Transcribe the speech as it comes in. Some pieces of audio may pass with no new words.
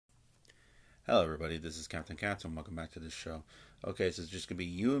Hello, everybody. This is Captain Katz, and welcome back to the show. Okay, so it's just gonna be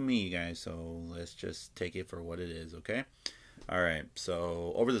you and me, guys. So let's just take it for what it is. Okay. All right.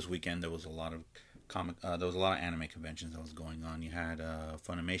 So over this weekend, there was a lot of there was a lot of anime conventions that was going on. You had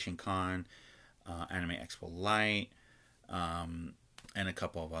Funimation Con, Anime Expo Light, um, and a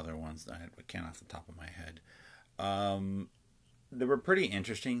couple of other ones that I can't off the top of my head. Um, they were pretty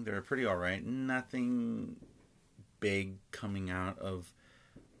interesting. They were pretty all right. Nothing big coming out of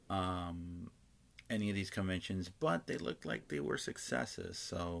um, any of these conventions, but they looked like they were successes.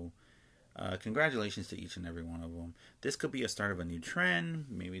 So, congratulations to each and every one of them. This could be a start of a new trend.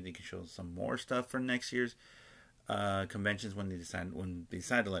 Maybe they could show some more stuff for next year's conventions when they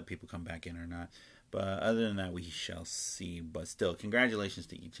decide to let people come back in or not. But other than that, we shall see. But still, congratulations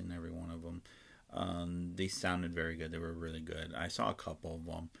to each and every one of them. They sounded very good. They were really good. I saw a couple of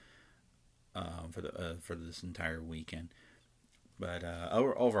them for this entire weekend. But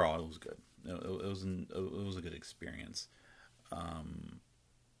overall, it was good. It was a good experience. Um,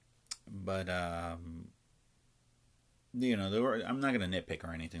 but there were. I'm not gonna nitpick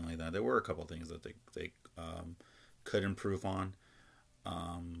or anything like that. There were a couple things that they could improve on.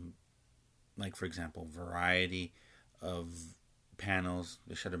 Um, like for example, variety of panels.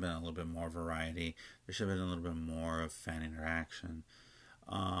 There should have been a little bit more variety. There should have been a little bit more of fan interaction.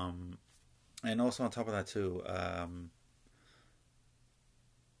 Um, and also on top of that too,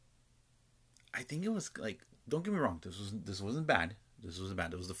 I think it was like, don't get me wrong, this wasn't bad. This wasn't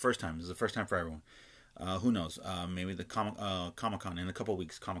bad. It was the first time. This is the first time for everyone. Who knows? Maybe the Comic Con in a couple of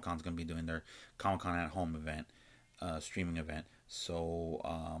weeks. Comic Con's gonna be doing their Comic Con at home event, streaming event. So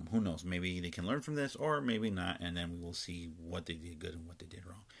who knows? Maybe they can learn from this, or maybe not, and then we will see what they did good and what they did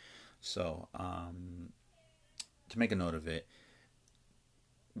wrong. So to make a note of it,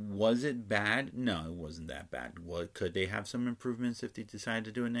 was it bad? No, it wasn't that bad. What could they have some improvements if they decide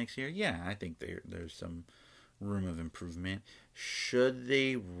to do it next year? Yeah, I think there's some room of improvement. Should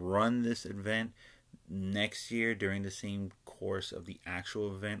they run this event next year during the same course of the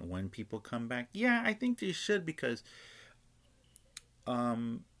actual event when people come back? Yeah, I think they should because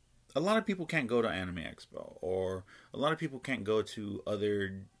um, a lot of people can't go to Anime Expo, or a lot of people can't go to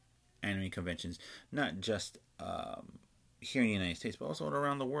other anime conventions, not just here in the United States, but also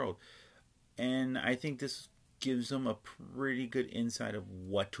around the world. And I think this gives them a pretty good insight of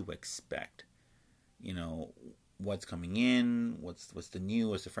what to expect. You know, what's coming in, what's the new,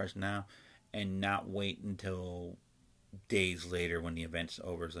 what's the fresh now, and not wait until days later when the event's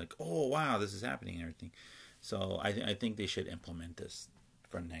over. It's like, oh wow, this is happening and everything. So I think they should implement this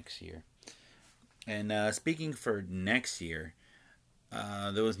for next year. And speaking for next year,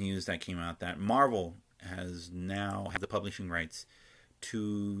 there was news that came out that Marvel has the publishing rights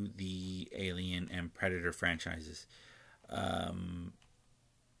to the Alien and Predator franchises. Um,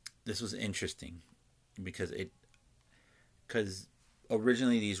 this was interesting because because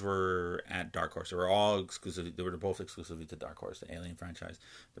originally these were at Dark Horse. They were all exclusive. They were both exclusively to Dark Horse, the Alien franchise,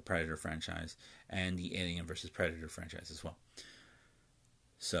 the Predator franchise, and the Alien versus Predator franchise as well.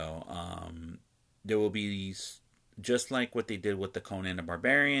 So there will be these, just like what they did with the Conan the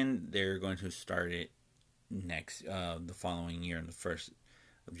Barbarian. They're going to start it next the following year in the 1st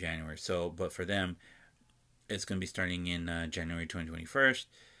of January. So, but for them, it's going to be starting in January 2021,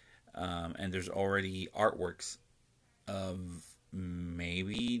 and there's already artworks of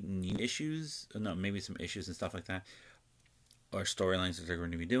maybe new issues, no, maybe some issues and stuff like that, or storylines that they're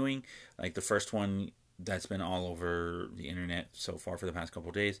going to be doing. Like the first one that's been all over the internet so far for the past couple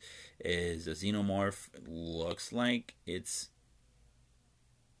of days is a xenomorph. It looks like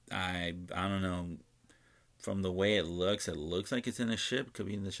I don't know. From the way it looks like it's in a ship. Could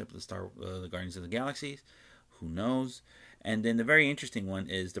be in the ship of the Guardians of the Galaxies. Who knows? And then the very interesting one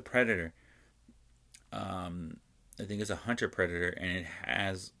is the Predator. I think it's a hunter predator, and it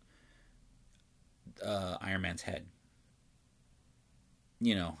has Iron Man's head.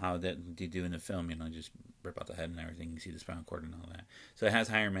 You know how that they do in the film. You know, just rip out the head and everything. You see the spinal cord and all that. So it has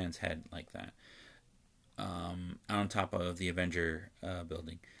Iron Man's head like that, on top of the Avenger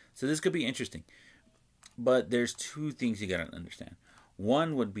building. So this could be interesting. But there's two things you gotta understand.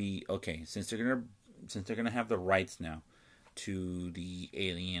 One would be, okay, since they're gonna have the rights now to the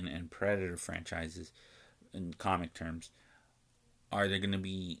Alien and Predator franchises in comic terms, are they gonna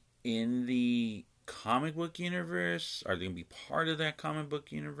be in the comic book universe? Are they gonna be part of that comic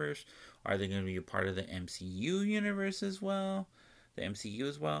book universe? Are they gonna be a part of the MCU universe as well? The MCU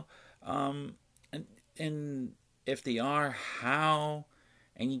as well? And if they are, how?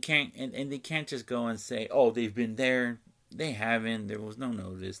 And you can't and they can't just go and say, oh, they've been there. They haven't. There was no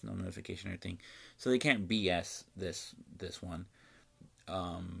notice, no notification or anything. So they can't BS this one.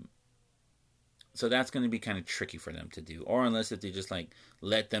 Um, So that's going to be kind of tricky for them to do, or unless if they just like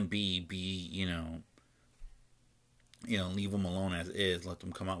let them be, leave them alone as is, let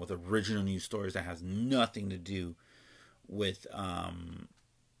them come out with original news stories that has nothing to do with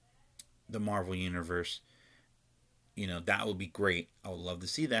the Marvel universe. That would be great. I would love to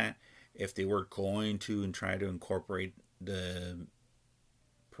see that. If they were going to and try to incorporate the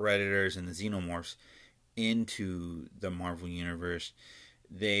Predators and the Xenomorphs into the Marvel universe,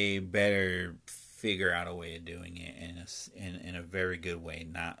 they better figure out a way of doing it in a very good way,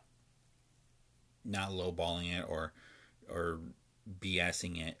 not lowballing it or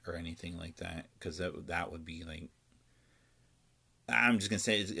BSing it or anything like that, because that would be like, I'm just gonna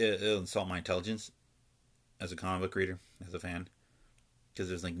say it'll insult my intelligence as a comic book reader, as a fan, because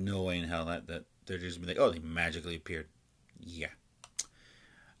there's like no way in hell that they're just be like, oh, they magically appeared. Yeah.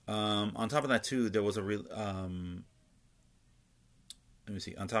 On top of that too, there was a real let me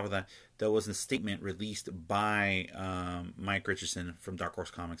see. On top of that, there was a statement released by Mike Richardson from Dark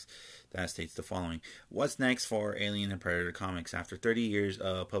Horse Comics that states the following: "What's next for Alien and Predator comics? After 30 years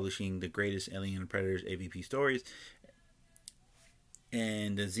of publishing the greatest Alien and Predators AVP stories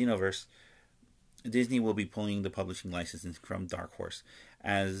and the Xenoverse, Disney will be pulling the publishing licenses from Dark Horse.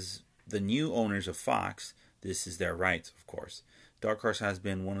 As the new owners of Fox, this is their rights, of course. Dark Horse has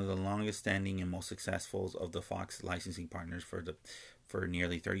been one of the longest standing and most successful of the Fox licensing partners for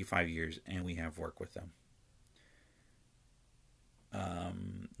nearly 35 years, and we have worked with them." Let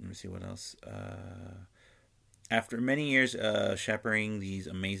me see what else. After many years shepherding these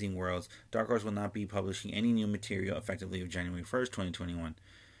amazing worlds, Dark Horse will not be publishing any new material effectively of January 1st, 2021.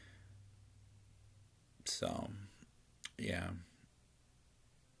 So, yeah.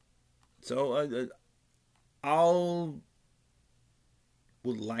 So, I'll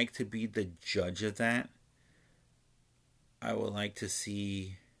would like to be the judge of that. I would like to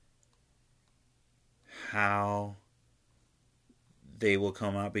see how they will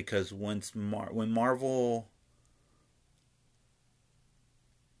come out, because when Marvel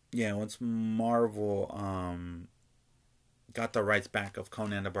got the rights back of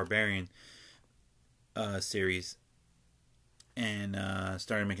Conan the Barbarian series and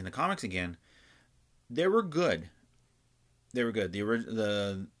started making the comics again, they were good. They were good.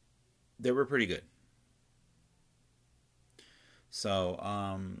 They were pretty good. So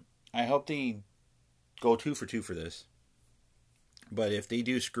I hope they go 2 for 2 for this. But if they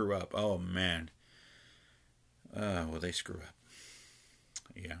do screw up, oh man, will they screw up?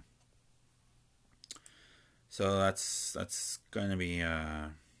 Yeah. So that's going to be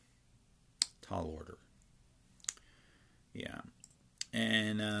a tall order. Yeah.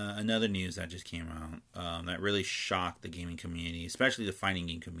 And another news that just came out that really shocked the gaming community, especially the fighting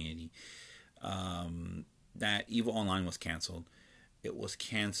game community, that EVO Online was canceled. It was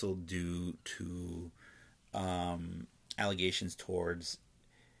canceled due to allegations towards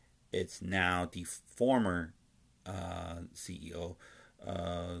its now the former CEO,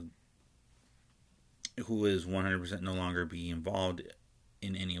 who is 100% no longer be involved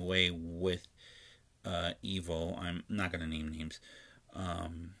in any way with EVO. I'm not going to name names.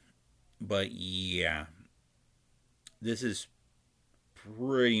 But yeah, this is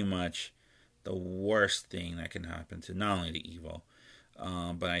pretty much the worst thing that can happen to not only the EVO,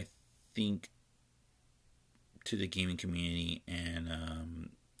 but I think to the gaming community and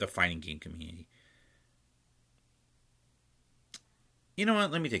the fighting game community. You know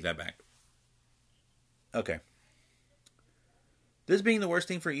what? Let me take that back. Okay. This being the worst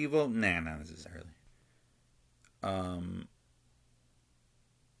thing for EVO? Nah, not necessarily.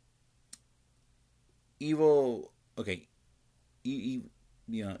 EVO, okay,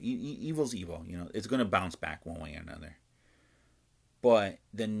 EVO's EVO. It's going to bounce back one way or another. But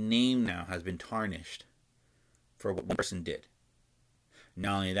the name now has been tarnished for what one person did.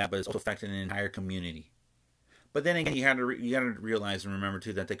 Not only that, but it's also affected an entire community. But then again, you got to realize and remember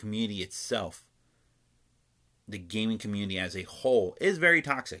too that the community itself, the gaming community as a whole, is very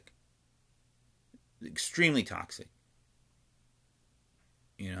toxic. Extremely toxic.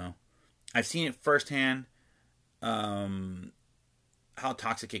 I've seen it firsthand, how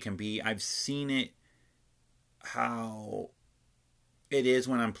toxic it can be. I've seen it, how it is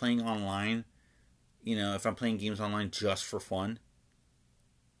when I'm playing online. If I'm playing games online just for fun.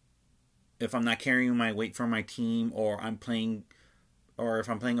 If I'm not carrying my weight for my team, or if I'm playing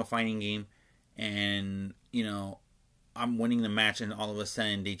a fighting game and, I'm winning the match and all of a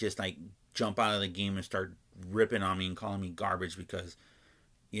sudden they just like jump out of the game and start ripping on me and calling me garbage because,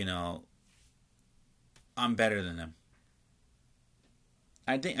 I'm better than them.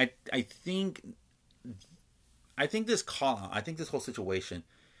 I think this call out, I think this whole situation,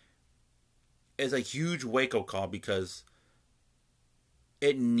 is a huge wake up call because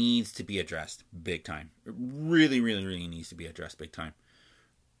it needs to be addressed big time. It really, really, really needs to be addressed big time.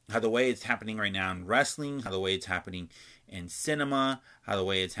 How the way it's happening right now in wrestling, how the way it's happening in cinema, how the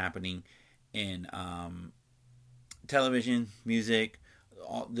way it's happening in television, music,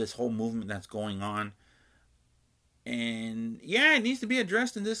 all this whole movement that's going on. And yeah, it needs to be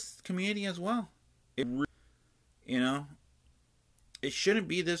addressed in this community as well. It, you know, it shouldn't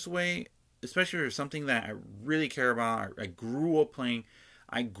be this way, especially for something that I really care about. I grew up playing.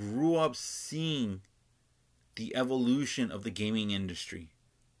 I grew up seeing the evolution of the gaming industry.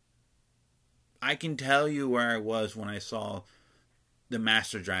 I can tell you where I was when I saw the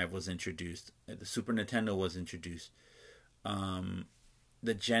Master Drive was introduced, the Super Nintendo was introduced,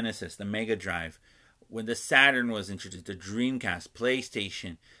 the Genesis, the Mega Drive, when the Saturn was introduced, the Dreamcast,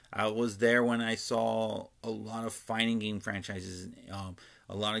 PlayStation. I was there when I saw a lot of fighting game franchises,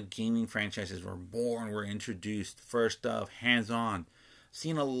 a lot of gaming franchises were born, were introduced, first up, hands-on.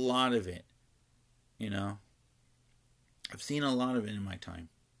 Seen a lot of it, you know. I've seen a lot of it in my time.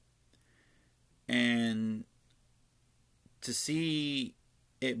 And to see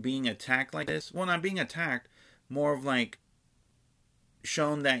it being attacked like this, well, not being attacked, more of like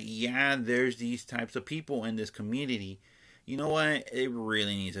shown that, yeah, there's these types of people in this community. You know what? It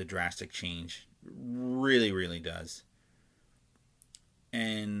really needs a drastic change. It really, really does.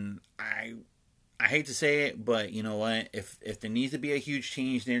 And I hate to say it, but you know what? If there needs to be a huge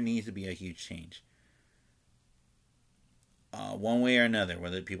change, there needs to be a huge change. One way or another,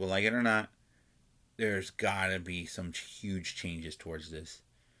 whether people like it or not, there's gotta be some huge changes towards this.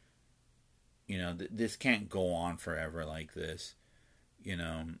 You know, this can't go on forever like this. You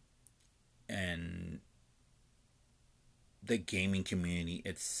know, and the gaming community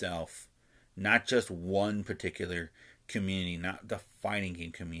itself, not just one particular community, not the fighting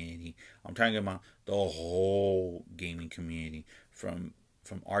game community. I'm talking about the whole gaming community, from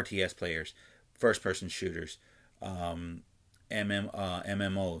RTS players, first person shooters, MMOs,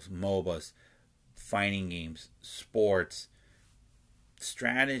 MOBAs, fighting games, sports,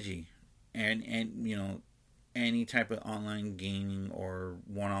 strategy, and you know, any type of online gaming or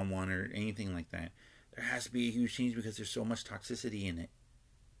one-on-one or anything like that. There has to be a huge change because there's so much toxicity in it.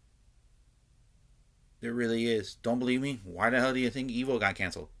 There really is. Don't believe me? Why the hell do you think Evo got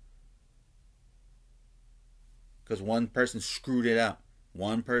canceled? Because one person screwed it up.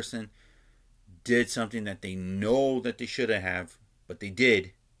 One person did something that they know that they shouldn't have, but they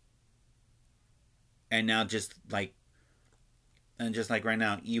did. And now just like right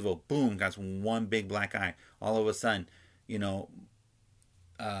now, Evo, boom, got one big black eye. All of a sudden, you know,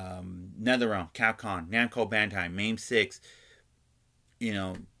 NetherRealm, Capcom, Namco Bandai, MAME 6, you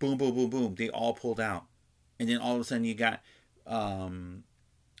know, boom, boom, boom, boom. They all pulled out. And then all of a sudden you got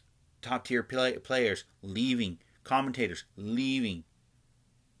top tier players leaving, commentators leaving.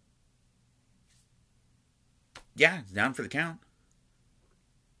 Yeah, it's down for the count.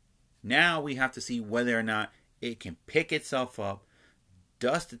 Now we have to see whether or not it can pick itself up,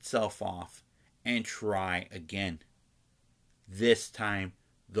 dust itself off, and try again. This time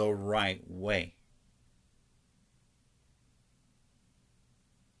the right way.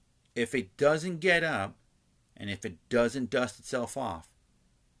 If it doesn't get up, and if it doesn't dust itself off,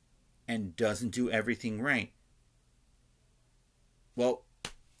 and doesn't do everything right, well,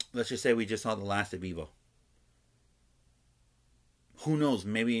 let's just say we just saw the last of Evo. Who knows?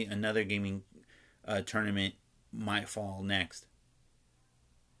 Maybe another gaming tournament might fall next.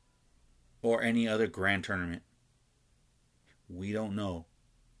 Or any other grand tournament. We don't know.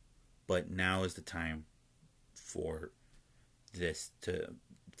 But now is the time for this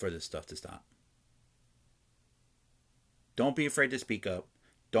stuff to stop. Don't be afraid to speak up.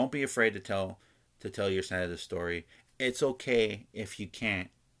 Don't be afraid to tell your side of the story. It's okay if you can't.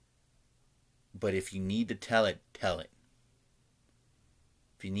 But if you need to tell it, tell it.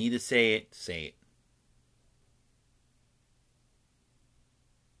 If you need to say it, say it.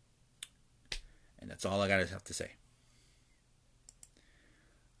 And that's all I got to have to say.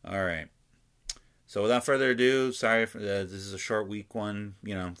 All right. So without further ado, sorry for this is a short week one,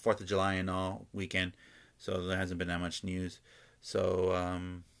 you know, 4th of July and all weekend. So there hasn't been that much news. So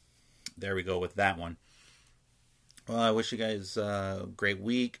there we go with that one. Well, I wish you guys a great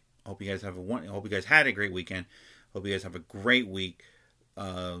week. Hope you guys hope you guys had a great weekend. Hope you guys have a great week.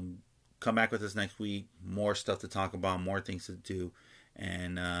 Come back with us next week. More stuff to talk about, more things to do,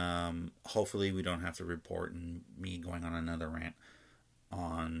 and hopefully we don't have to report and me going on another rant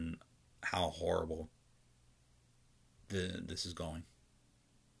on how horrible this is going.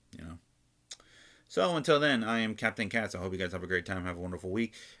 You know. So until then, I am Captain Katz. I hope you guys have a great time. Have a wonderful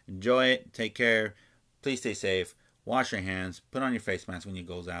week. Enjoy it. Take care. Please stay safe. Wash your hands. Put on your face mask when you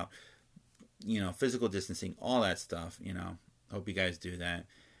goes out. Physical distancing, all that stuff. Hope you guys do that.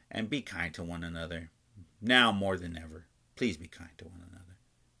 And be kind to one another. Now more than ever. Please be kind to one another.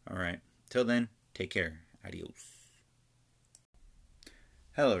 All right. Till then, take care. Adios.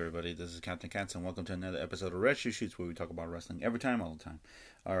 Hello, everybody. This is Captain Katz, and welcome to another episode of Red Shoe Shoots, where we talk about wrestling every time, all the time.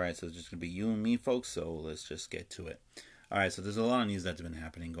 All right, so it's just going to be you and me, folks, so let's just get to it. All right, so there's a lot of news that's been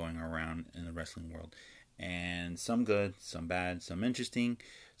happening going around in the wrestling world, and some good, some bad, some interesting,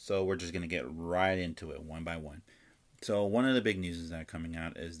 so we're just going to get right into it, one by one. So one of the big news that are coming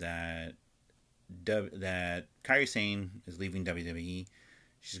out is that Kairi Sane is leaving WWE.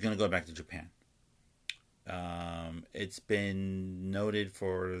 She's going to go back to Japan. It's been noted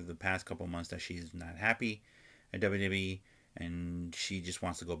for the past couple months that she's not happy at WWE, and she just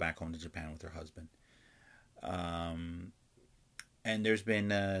wants to go back home to Japan with her husband. And it's been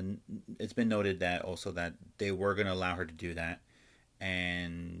noted that also that they were going to allow her to do that,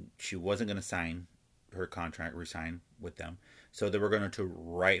 and she wasn't going to sign her contract, resign with them. So they were going to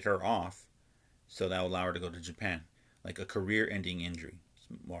write her off, so that would allow her to go to Japan, like a career-ending injury,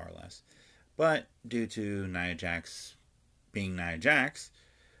 more or less. But due to Nia Jax being Nia Jax,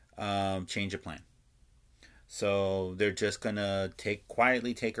 change of plan. So they're just gonna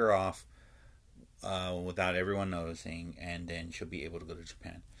quietly take her off without everyone noticing, and then she'll be able to go to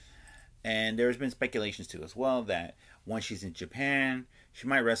Japan. And there's been speculations too as well that once she's in Japan, she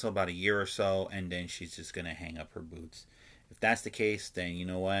might wrestle about a year or so, and then she's just gonna hang up her boots. If that's the case, then you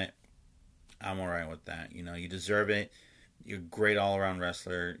know what? I'm alright with that. You deserve it. You're a great all-around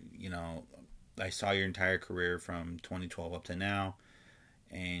wrestler. I saw your entire career from 2012 up to now,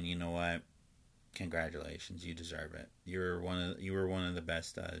 and you know what? Congratulations, you deserve it. You were one of the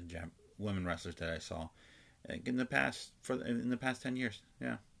best women wrestlers that I saw in the past 10 years.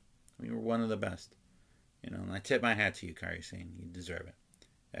 Yeah, you were one of the best. And I tip my hat to you, Kairi Sane. You deserve it.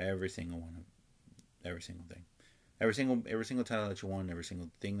 Every single thing, every single title that you won, every single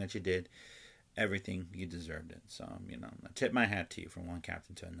thing that you did, everything, you deserved it. So I tip my hat to you from one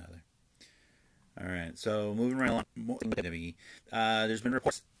captain to another. All right, so moving right along, WWE. There's been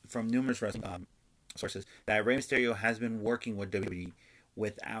reports from numerous wrestling sources that Rey Mysterio has been working with WWE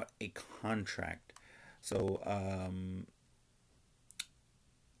without a contract. So,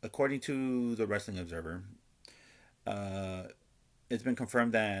 according to the Wrestling Observer, it's been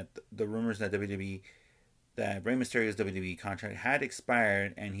confirmed that the rumors that Rey Mysterio's WWE contract had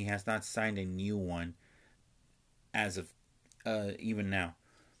expired and he has not signed a new one as of even now.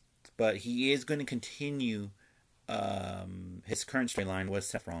 But he is going to continue his current storyline with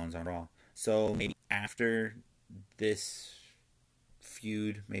Seth Rollins on Raw. So maybe after this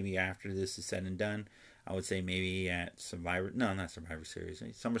feud, maybe after this is said and done, I would say maybe at not Survivor Series,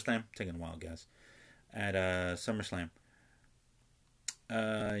 SummerSlam, taking a wild guess. At SummerSlam.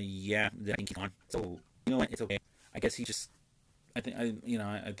 Yeah, I think he's on. So, you know what, it's okay. I guess he just, I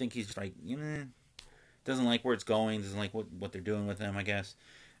think he's just like, doesn't like where it's going, doesn't like what they're doing with him, I guess.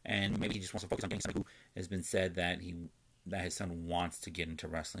 And maybe he just wants to focus on getting somebody who has been said that his son wants to get into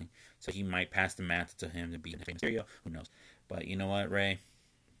wrestling. So he might pass the mantle to him to be a famous Mysterio. Who knows? But you know what, Ray?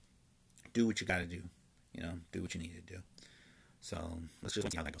 Do what you got to do. Do what you need to do. So let's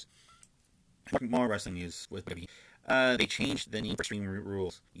just see how that goes. More wrestling news with WWE. They changed the name for Extreme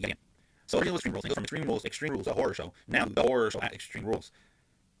Rules. Yeah. So originally Extreme Rules. They go from Extreme Rules, a horror show. Now the horror show at Extreme Rules.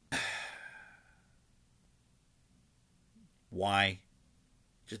 Why?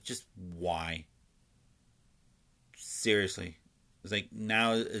 Just why? Seriously. It's like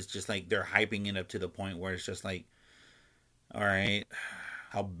now it's just like they're hyping it up to the point where it's just like, all right,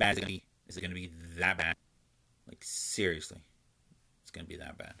 how bad is it gonna be? Is it gonna be that bad? Like seriously, it's gonna be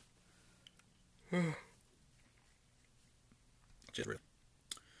that bad. Just real.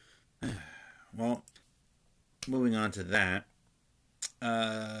 Well, moving on to that,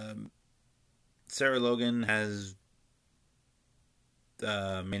 Sarah Logan has made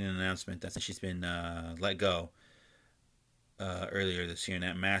an announcement that she's been let go earlier this year in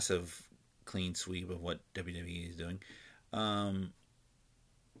that massive clean sweep of what WWE is doing.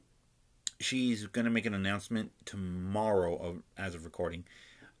 She's going to make an announcement tomorrow as of recording.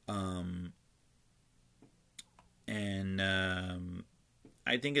 I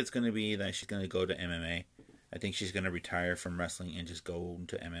think it's going to be that she's going to go to MMA. I think she's going to retire from wrestling and just go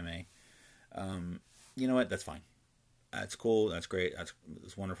to MMA. You know what? That's fine. That's cool. That's great. That's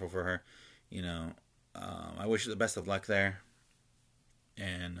wonderful for her. I wish her the best of luck there.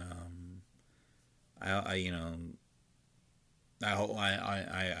 And I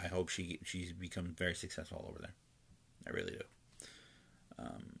I hope she's become very successful all over there. I really do.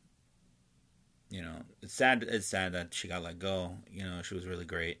 Um, it's sad. It's sad that she got let go. She was really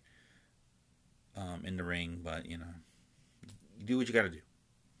great in the ring, but you do what you got to do.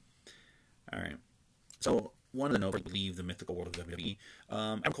 All right. So one of the notes, leave the mythical world of WWE.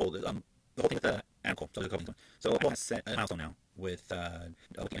 Adam Cole. The whole thing with Adam Cole. So there's a couple things. So Cole has set a milestone now with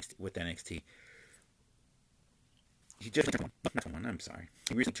NXT. He just turned one. I'm sorry.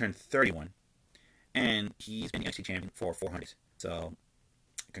 He recently turned 31, and he's been NXT champion for 400. So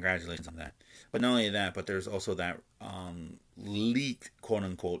congratulations on that. But not only that, but there's also that leaked, quote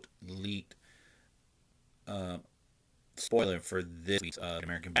unquote, leaked spoiler for this week's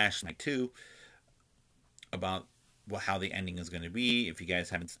American Bash Night 2 about how the ending is going to be. If you guys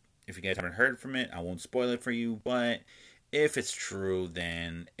haven't heard from it, I won't spoil it for you. But if it's true,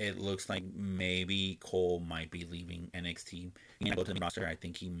 then it looks like maybe Cole might be leaving NXT and go to the roster. I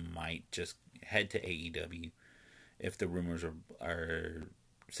think he might just head to AEW if the rumors are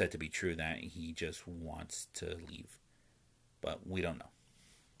said to be true that he just wants to leave. But we don't know.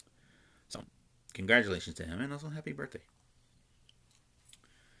 So, congratulations to him, and also happy birthday.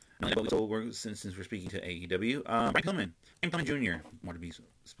 So since we're speaking to AEW, Brian Pillman Jr., more to be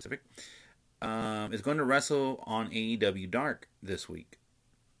specific, is going to wrestle on AEW Dark this week,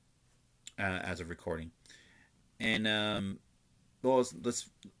 as of recording. And well, let's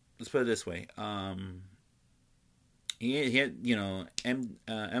put it this way: he had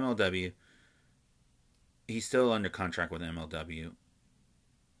MLW. He's still under contract with MLW.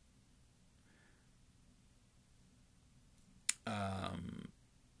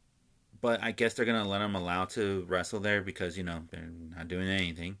 But I guess they're going to let him allow to wrestle there because, they're not doing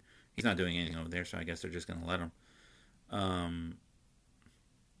anything. He's not doing anything over there, so I guess they're just going to let him.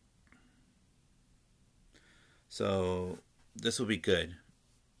 So this will be good.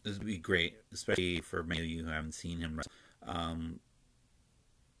 This will be great, especially for many of you who haven't seen him wrestle.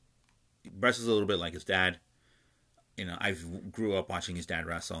 He wrestles a little bit like his dad. I grew up watching his dad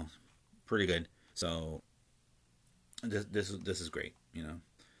wrestle. Pretty good. So this is great,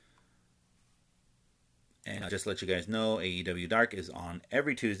 And just to let you guys know, AEW Dark is on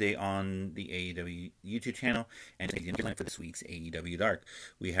every Tuesday on the AEW YouTube channel. And for this week's AEW Dark,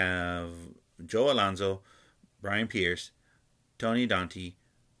 we have Joe Alonzo, Brian Pierce, Tony Dante,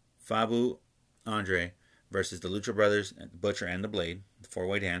 Fabu Andre versus the Lucha Brothers, the Butcher and the Blade, the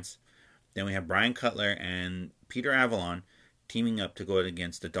four-way dance. Then we have Brian Cutler and Peter Avalon teaming up to go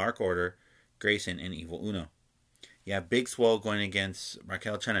against the Dark Order, Grayson, and Evil Uno. You have Big Swole going against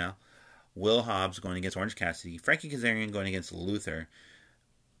Raquel Chanel, Will Hobbs going against Orange Cassidy, Frankie Kazarian going against Luther,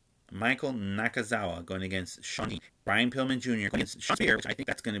 Michael Nakazawa going against Shawn, Brian Pillman Jr. going against Shawn Spear, which I think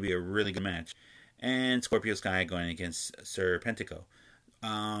that's going to be a really good match, and Scorpio Sky going against Sir Pentico.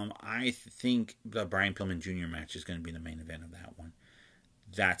 I think the Brian Pillman Jr. match is going to be the main event of that one.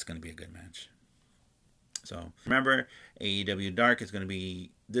 That's going to be a good match. So remember, AEW Dark is going to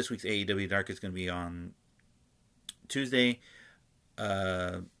be, this week's AEW Dark is going to be on Tuesday,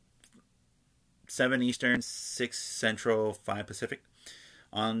 7 Eastern, 6 Central, 5 Pacific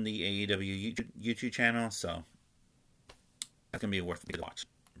on the AEW YouTube channel. So that's going to be worth it to watch.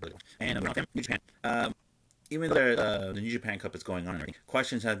 And New Japan. Even though the New Japan Cup is going on,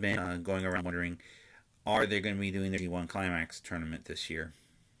 questions have been going around wondering, are they going to be doing the G1 Climax tournament this year?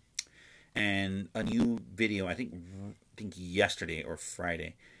 And a new video, I think yesterday or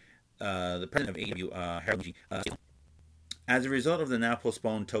Friday, the president of AEW, Harold G. As a result of the now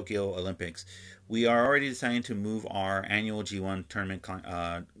postponed Tokyo Olympics, we are already deciding to move our annual G1 tournament,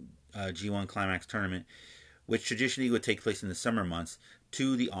 G1 Climax tournament, which traditionally would take place in the summer months,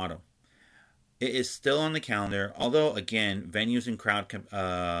 to the autumn. It is still on the calendar, although again, venues and crowd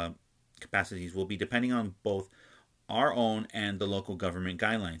capacities will be depending on both our own and the local government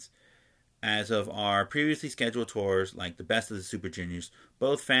guidelines. As of our previously scheduled tours, like the Best of the Super Juniors,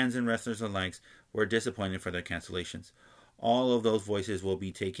 both fans and wrestlers alike were disappointed for their cancellations. All of those voices will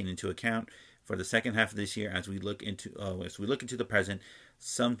be taken into account for the second half of this year as we look into the present.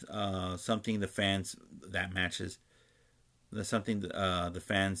 Something the fans that matches, the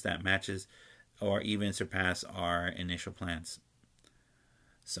fans that matches, or even surpass our initial plans.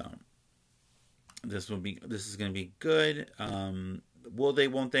 So this is going to be good. Will they?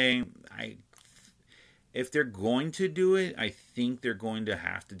 Won't they? If they're going to do it, I think they're going to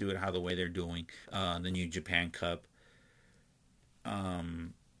have to do it the way they're doing the New Japan Cup.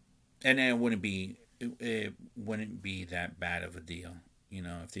 And it wouldn't be that bad of a deal,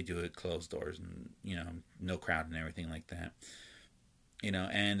 if they do it closed doors and no crowd and everything like that.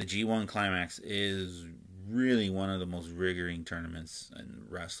 And the G1 Climax is really one of the most rigoring tournaments in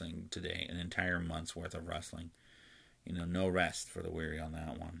wrestling today. An entire month's worth of wrestling. No rest for the weary on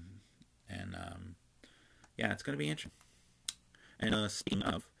that one. And yeah, it's going to be interesting. And speaking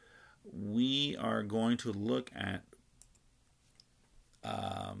of, we are going to look at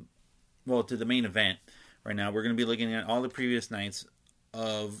to the main event right now. We're going to be looking at all the previous nights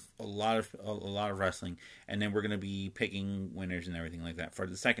of a lot of wrestling, and then we're going to be picking winners and everything like that for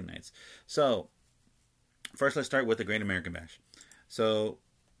the second nights. So first, let's start with the Great American Bash. So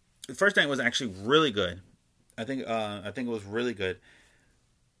the first night was actually really good. I think it was really good.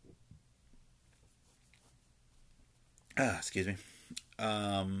 Excuse me.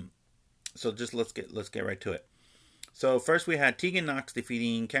 So just let's get right to it. So first we had Tegan Knox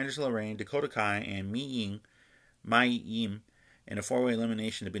defeating Candice LeRae, Dakota Kai, and Mai Yim in a 4-way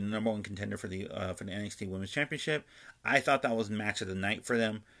elimination to be the number one contender for the NXT Women's Championship. I thought that was match of the night for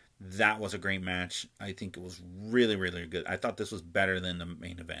them. That was a great match. I think it was really, really good. I thought this was better than the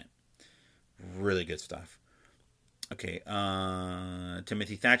main event. Really good stuff. Okay,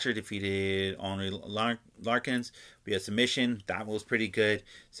 Timothy Thatcher defeated Henri Larkins via submission. That was pretty good.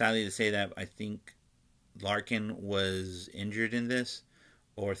 Sadly to say that I think Larkin was injured in this,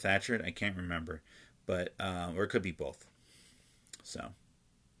 or Thatcher. I can't remember, but or it could be both. So,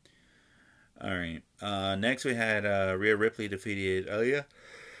 all right. Next we had Rhea Ripley defeated Aaliyah.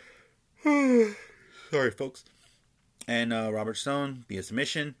 Sorry, folks. And Robert Stone via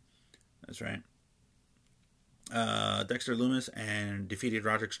submission. That's right. Dexter Lumis and defeated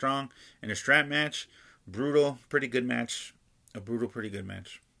Roderick Strong in a strap match. Brutal, pretty good match. A brutal, pretty good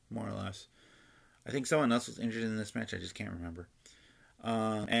match, more or less. I think someone else was injured in this match. I just can't remember.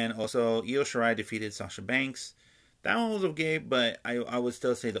 And also, Io Shirai defeated Sasha Banks. That one was okay, but I would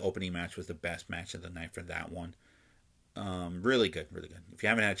still say the opening match was the best match of the night for that one. Really good, really good. If you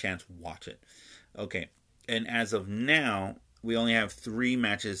haven't had a chance, watch it. Okay, and as of now, we only have 3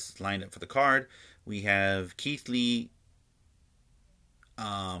 matches lined up for the card. We have Keith Lee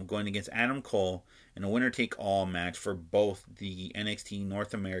going against Adam Cole in a winner-take-all match for both the NXT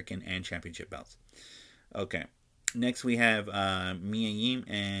North American and Championship belts. Okay. Next, we have Mia Yim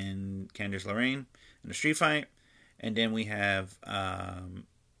and Candice LeRae in a street fight. And then we have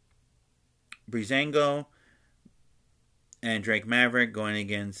Breezango and Drake Maverick going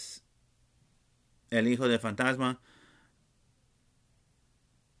against El Hijo de Fantasma.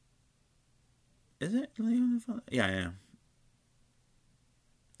 Is it? Yeah.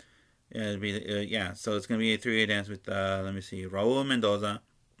 Yeah, it'd be, so it's going to be a 3-way dance with, let me see, Raul Mendoza,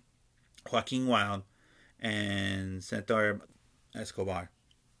 Joaquin Wilde, and Santos Escobar.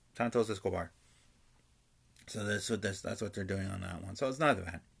 So that's what they're doing on that one. So it's not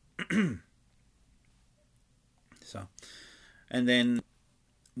bad. So, and then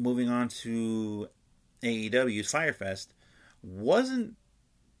moving on to AEW's Firefest, wasn't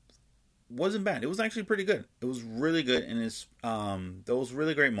bad. It was actually pretty good. It was really good, and it's those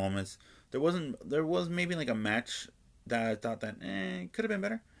really great moments. There was maybe like a match that I thought that could have been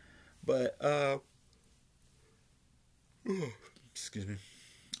better, but excuse me,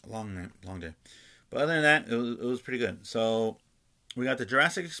 long day. But other than that, it was pretty good. So we got the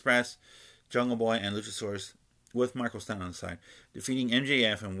Jurassic Express, Jungle Boy, and Luchasaurus with Marco Stunt on the side, defeating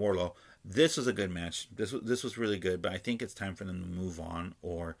MJF and Wardlow. This was a good match. This was really good, but I think it's time for them to move on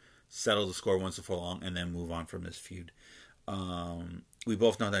or settle the score once and for all, and then move on from this feud. We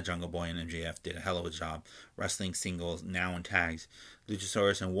both know that Jungle Boy and MJF did a hell of a job wrestling singles, now in tags.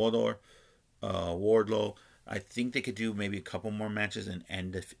 Luchasaurus and Wardlow. I think they could do maybe a couple more matches and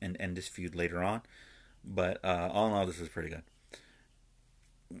end this feud later on. But all in all, this is pretty good.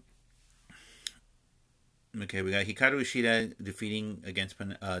 Okay, we got Hikaru Ishida defeating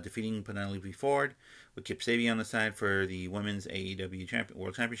Penelope Ford with Kip Sabian on the side for the Women's AEW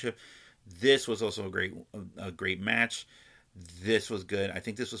World Championship. This was also a great match. This was good. I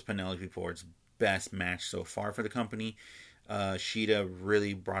think this was Penelope Ford's best match so far for the company. Shida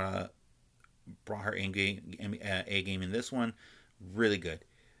really brought her A game in this one. Really good.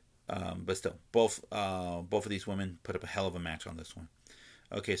 But still, both of these women put up a hell of a match on this one.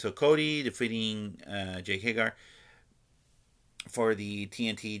 Okay, so Cody defeating Jake Hagar for the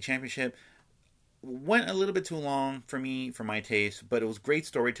TNT Championship. Went a little bit too long for me, for my taste, but it was great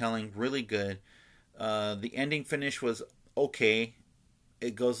storytelling, really good. The ending finish was okay.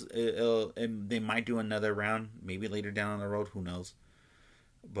 They might do another round, maybe later down the road, who knows.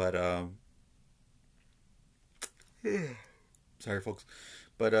 But, sorry folks,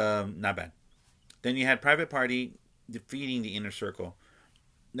 but not bad. Then you had Private Party defeating the Inner Circle.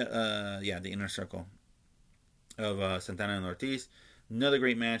 The Inner Circle of Santana and Ortiz. Another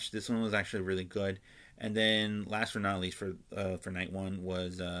great match. This one was actually really good. And then, last but not least, for night one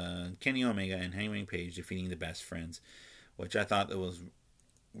was Kenny Omega and Hangman Page defeating the Best Friends, which I thought that was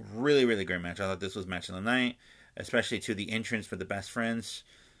really, really great match. I thought this was match of the night, especially to the entrance for the Best Friends.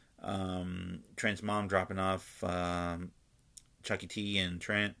 Trent's mom dropping off Chucky T and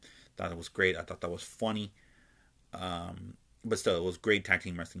Trent. Thought it was great. I thought that was funny. But still, it was great tag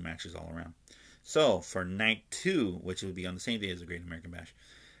team wrestling matches all around. So, for night two, which will be on the same day as the Great American Bash,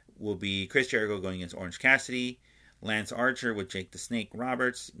 will be Chris Jericho going against Orange Cassidy, Lance Archer with Jake the Snake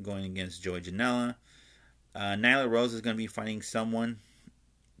Roberts going against Joey Janela. Nyla Rose is going to be fighting someone,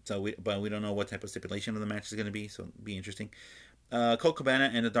 but we don't know what type of stipulation of the match is going to be, so it'll be interesting. Colt Cabana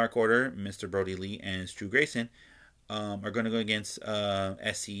and the Dark Order, Mr. Brody Lee and Stu Grayson, are going to go against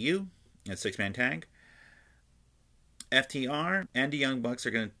SCU, a 6-man tag. FTR and the Young Bucks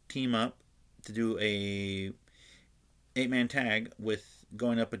are going to team up to do a 8-man tag with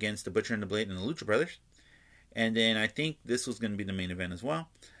going up against the Butcher and the Blade and the Lucha Brothers. And then I think this was going to be the main event as well.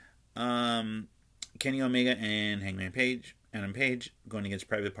 Kenny Omega and Adam Page going against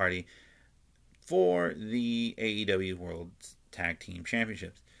Private Party for the AEW World Tag Team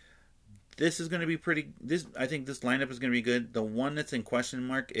Championships. This is going to be I think this lineup is going to be good. The one that's in question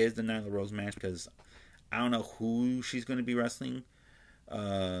mark is the Nyla Rose match, because I don't know who she's going to be wrestling.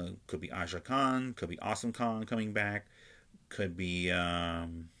 Could be Aja Khan, could be Awesome Khan coming back, could be I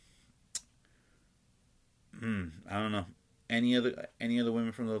don't know, any other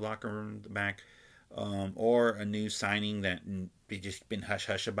women from the locker room back, or a new signing that they just been hush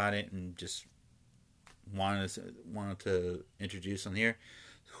hush about it and just wanted to introduce on here.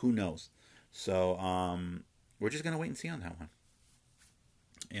 Who knows? So we're just gonna wait and see on that one.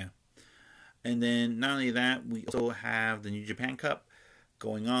 Yeah. And then not only that, we also have the New Japan Cup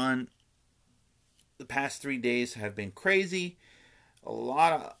going on. The past 3 days have been crazy. A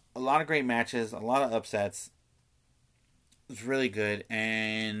lot of great matches, a lot of upsets. It's really good.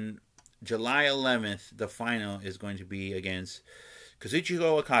 And July 11th, the final is going to be against Kazuchika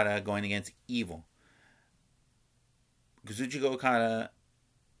Okada going against Evil. Kazuchika Okada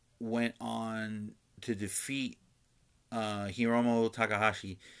went on to defeat Hiromu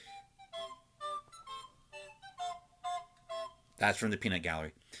Takahashi. That's from the Peanut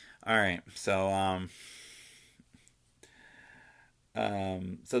Gallery. All right, so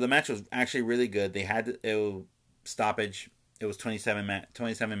so the match was actually really good. They had a stoppage. It was 27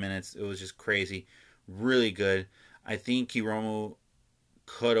 minutes. It was just crazy, really good. I think Hiromu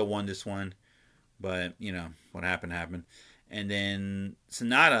could have won this one, but what happened. And then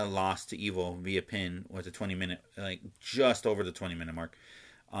Sonata lost to Evil via pin with a 20-minute, like just over the 20-minute mark.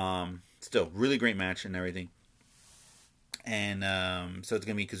 Still, really great match and everything. And so it's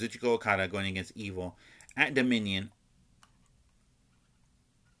going to be Kazuchika Okada going against Evil at Dominion.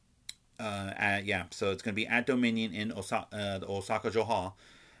 So it's going to be at Dominion in the Osaka-jo Hall.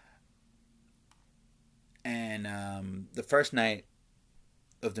 And the first night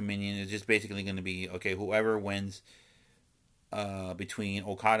of Dominion is just basically going to be, okay, whoever wins between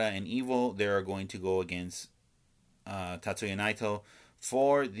Okada and Evil, they're going to go against Tatsuya Naito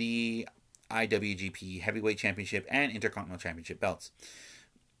for the IWGP Heavyweight Championship and Intercontinental Championship belts.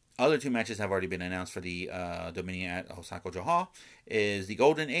 Other two matches have already been announced for the Dominion at Osaka-jo Hall. Is the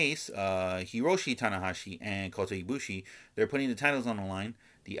Golden Ace, Hiroshi Tanahashi and Kota Ibushi. They're putting the titles on the line.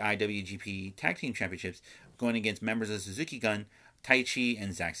 The IWGP Tag Team Championships going against members of Suzuki Gun, Taichi,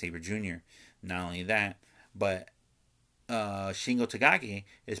 and Zack Sabre Jr. Not only that, but Shingo Takagi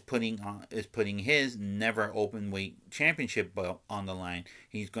is putting his never open weight championship belt on the line.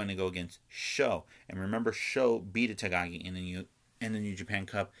 He's going to go against Sho, and remember, Sho beat Takagi in the New Japan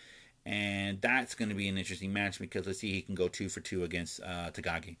Cup, and that's going to be an interesting match because let's see, he can go 2 for 2 against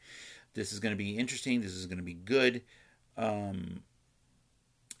Takagi. This is going to be interesting. This is going to be good,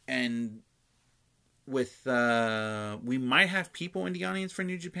 and with we might have people in the audience for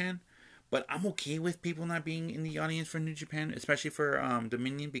New Japan. But I'm okay with people not being in the audience for New Japan, especially for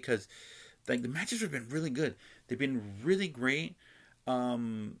Dominion, because like the matches have been really good. They've been really great. A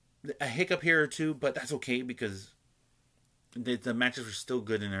hiccup here or two, but that's okay because the matches were still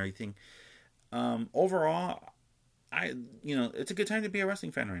good and everything. Overall, it's a good time to be a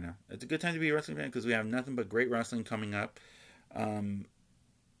wrestling fan right now. It's a good time to be a wrestling fan because we have nothing but great wrestling coming up. We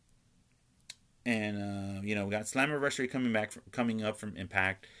got Slammiversary coming up from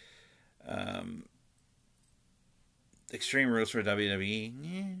Impact. Extreme Rules for WWE,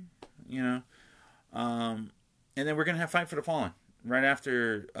 and then we're gonna have Fight for the Fallen right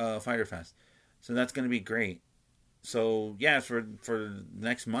after Fyter Fest, so that's gonna be great. So yeah, for the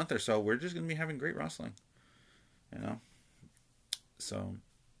next month or so, we're just gonna be having great wrestling, So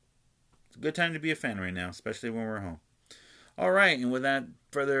it's a good time to be a fan right now, especially when we're home. All right, and with that,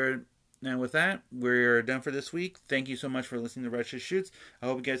 we're done for this week. Thank you so much for listening to Red Shirt Shoots. I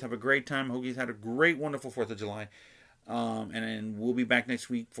hope you guys have a great time. I hope you guys had a great, wonderful 4th of July. And then we'll be back next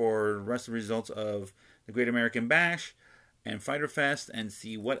week for the rest of the results of the Great American Bash and Fighter Fest and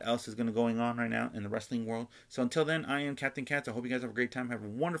see what else is going on right now in the wrestling world. So until then, I am Captain Katz. I hope you guys have a great time. Have a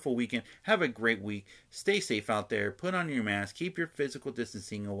wonderful weekend. Have a great week. Stay safe out there. Put on your mask. Keep your physical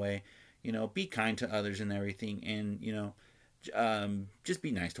distancing away. Be kind to others and everything. And, just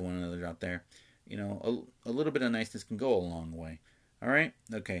be nice to one another out there. A little bit of niceness can go a long way. All right?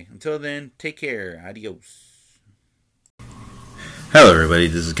 Okay. Until then, take care. Adios. Hello, everybody.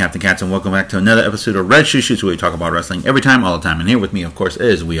 This is Captain Katz, and welcome back to another episode of Red Shoe Shoots, where we talk about wrestling every time, all the time. And here with me, of course,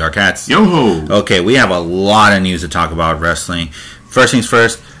 is We Are Cats. Yo-ho! Okay, we have a lot of news to talk about wrestling. First things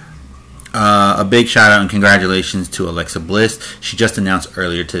first, a big shout out and congratulations to Alexa Bliss. She just announced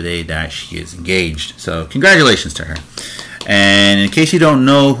earlier today that she is engaged. So, congratulations to her. And in case you don't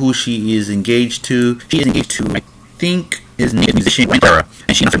know who she is engaged to, I think, is musician Wayne Clara.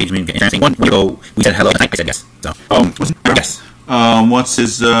 And she announced her engagement. 1 week ago, we said hello. I said yes. So, yes. What's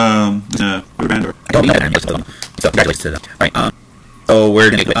his band? I don't know that. So congratulations to them. Right. So we're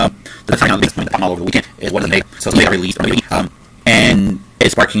gonna the time this point all over the weekend is what they so they are released and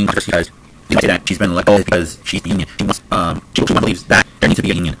it's sparking controversy because they say that she's been let go because she's the union. She believes that there needs to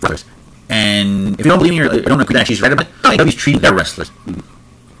be a union for wrestlers. And if you don't believe me or don't agree that she's right about it, AEW's treating their wrestlers.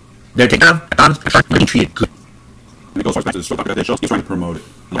 They're taken care of. They're being treated good. And it goes back to the show about their shows. He's trying to promote it.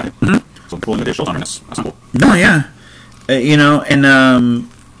 Okay. Mm-hmm. So pulling their shows on that's cool. No, yeah. And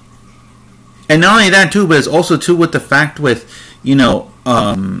not only that too, but it's also too with the fact with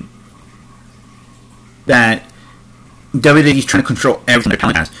that WWE's trying to control everything their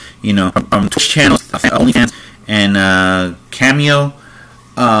talent has. From Twitch channels, OnlyFans, and Cameo.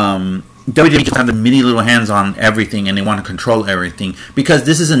 WWE just have the many little hands on everything, and they want to control everything because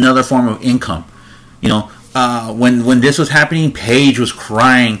this is another form of income. When this was happening, Paige was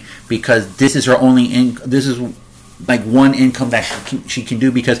crying because this is her only income. This is like one income that she can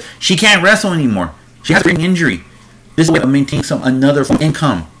do because she can't wrestle anymore. She has a brain injury. This is a way of maintaining another form of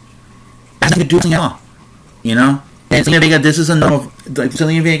income. It has nothing to do with it at all. And Zelina Vega, this is another.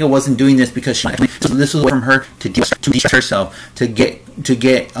 Zelina Vega wasn't doing this because so this was a way from her to de-stress herself, to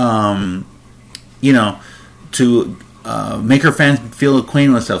make her fans feel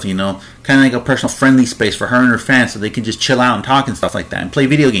acquainted with herself. Kind of like a personal friendly space for her and her fans, so they can just chill out and talk and stuff like that, and play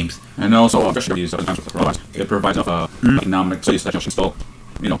video games. And also, especially sometimes with the robots, it provides enough economic space that you can still,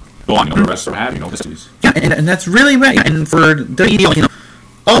 go on, the rest or have, this. Yeah, and that's really right. And for WWE,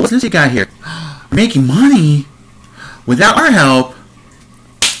 what's this guy here? Making money without our help?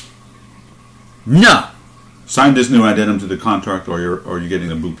 No. Sign this new addendum to the contract, or you're getting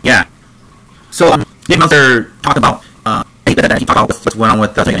the boot. Yeah. So Dave Meltzer talked about he talked about what's going on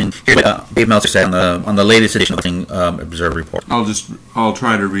with us, and here's what Dave Meltzer said on the latest edition of the Observer Report. I'll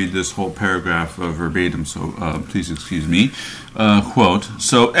try to read this whole paragraph verbatim. So please excuse me. Quote: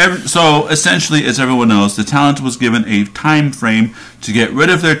 So essentially, as everyone knows, the talent was given a time frame to get rid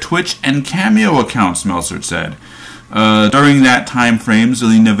of their Twitch and Cameo accounts. Meltzer said. During that time frame,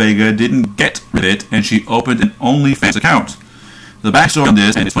 Zelina Vega didn't get rid of it, and she opened an OnlyFans account. The backstory on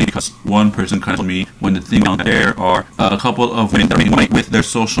this, and it's funny because one person kind of told me when the thing out there are a couple of women that are making money with their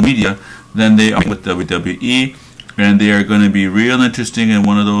social media, then they are with WWE, and they are going to be real interesting, and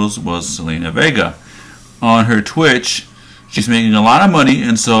one of those was Zelina Vega. On her Twitch, she's making a lot of money,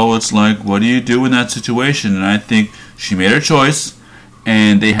 and so it's like, what do you do in that situation? And I think she made her choice,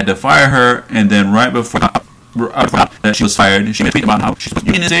 and they had to fire her, and then right before that she was fired, she made a tweet about how she was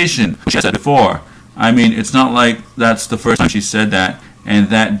unionization, which I said before. I mean, it's not like that's the first time she said that, and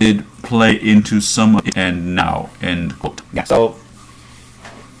that did play into some of it, and now, end quote. Yeah,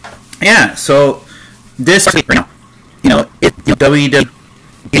 so this right now, WWE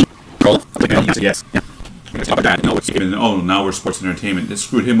control. Yes. Yeah. Now we're sports entertainment. It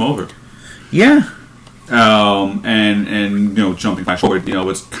screwed him over. Yeah. And jumping flash forward,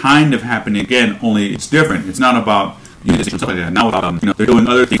 it's kind of happening again, only it's different. It's not about stuff like that. Now they're doing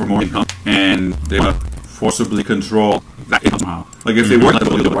other things for more income, and they want to forcibly control that income somehow. Like if they were like,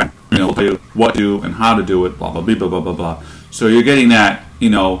 they'll tell you what to do and how to do it, blah blah blah blah blah blah. So you're getting that,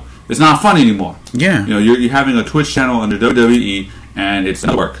 it's not fun anymore. Yeah. You're having a Twitch channel under WWE, and it's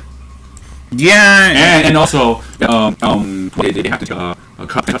not work. Yeah. And also, they have to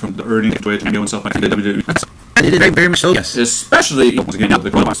cut from the earnings of Twitch and stuff like that. WWE. Very much so. Yes. Especially once again,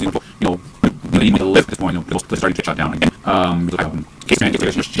 the coronavirus. Even to live at this point, they're starting to shut down again. She's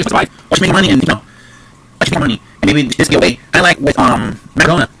making money, and she's making money, maybe this giveaway, I like with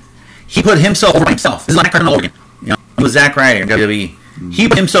Madonna. He put himself over by himself. This is like all over again. You know, it was Zack Ryder in WWE. He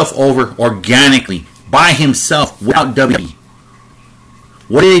put himself over organically by himself without WWE.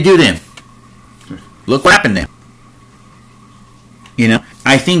 What did they do to him? Look what happened to him. You know,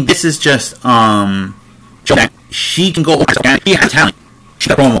 I think this is just show that she can go over herself. She has talent. She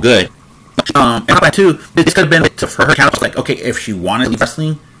got promo good. And how about too? This could have been for her account. Like, okay, if she wanted to leave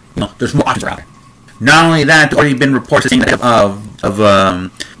wrestling, you know, there's more options out there. Not only that, there's already been reports saying that of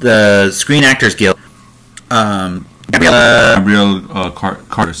the Screen Actors Guild. Gabrielle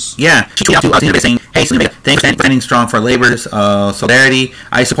Curtis. Yeah, she tweeted out to us saying, "Hey, Selena Vega, thanks for standing strong for labor's solidarity.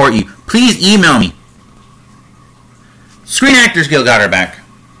 I support you. Please email me." Screen Actors Guild got her back.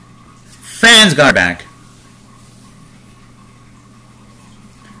 Fans got her back.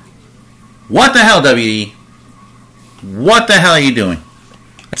 What the hell, WWE? What the hell are you doing?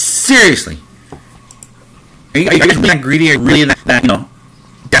 Seriously. Are you guys really that greedy or really that, you know,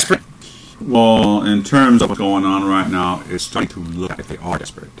 desperate? Well, in terms of what's going on right now, it's starting to look like they are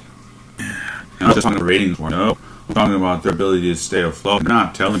desperate. And I'm not just talking about ratings for no. I'm talking about their ability to stay afloat. They're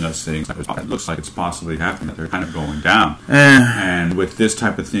not telling us things that it looks like it's possibly happening, that they're kind of going down. And with this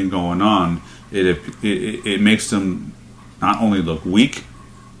type of thing going on, it makes them not only look weak,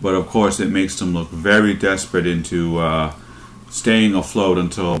 but of course it makes them look very desperate into staying afloat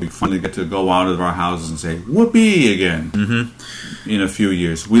until we finally get to go out of our houses and say, whoopee again in a few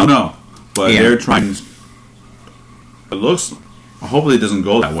years. We don't know. But they're trying. It looks. Hopefully, it doesn't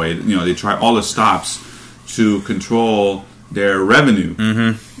go that way. You know, they try all the stops to control their revenue.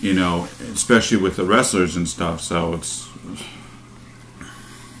 You know, especially with the wrestlers and stuff. So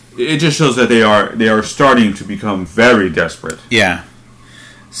it just shows that they are starting to become very desperate. Yeah.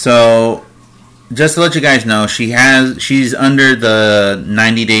 So, just to let you guys know, she's under the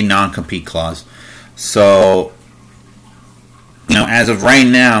 90-day non-compete clause. So, you know, as of right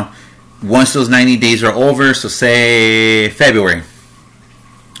now, once those 90 days are over, so say February.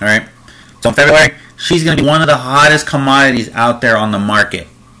 Alright? So in February, she's going to be one of the hottest commodities out there on the market.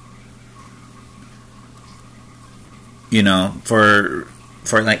 You know, for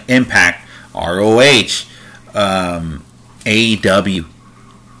like Impact, ROH, AEW.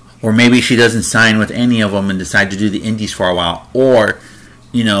 Or maybe she doesn't sign with any of them and decide to do the indies for a while. Or,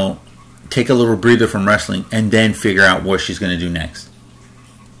 you know, take a little breather from wrestling and then figure out what she's going to do next.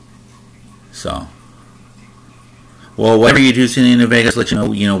 So, well, whatever you do, Selena Vega, let you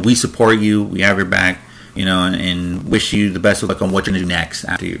know, we support you, we have your back, you know, and wish you the best of luck on what you're gonna do next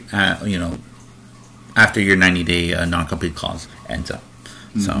after after your 90-day non-compete clause ends up.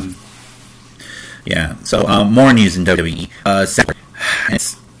 So, yeah. So, more news in WWE. Separate,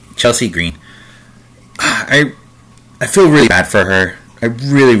 it's Chelsea Green. I feel really bad for her. I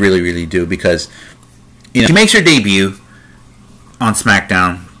really, really, really do, because you know she makes her debut on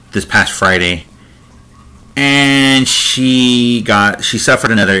SmackDown this past Friday, and she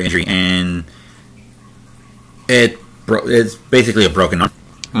suffered another injury, and it's basically a broken arm.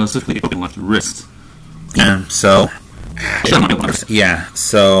 Specifically, a broken left wrist. Yeah. So. Yeah.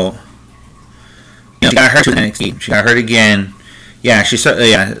 So. You know, she got hurt in NXT. She got hurt again. Yeah.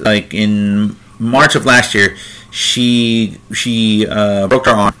 Like in March of last year, she broke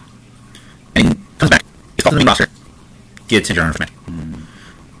her arm and comes back. Gets off the main roster. Gets injured on her match.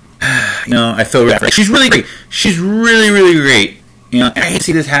 You know, I feel really bad. She's really great. She's really, really great. You know, I hate to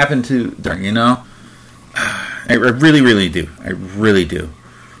see this happen to her, you know. I really, really do. I really do.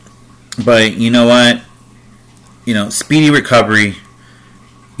 But you know what? You know, speedy recovery.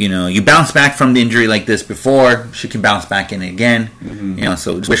 You know, you bounce back from the injury like this before, she can bounce back in it again. You know,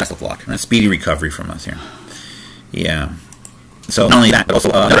 so just wish us luck. A speedy recovery from us here. Yeah. So not only that, but also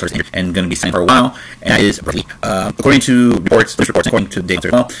another person and going to be signed for a while, and that is Brody. According to reports, according to Dave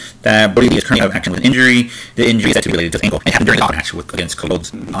as well, that Brody is currently out of action with an injury. The injury is said to be related to his ankle. It happened during the match against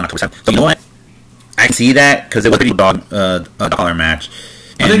Codes on October 7th. So you know what? I can see that because it was a pretty dollar match.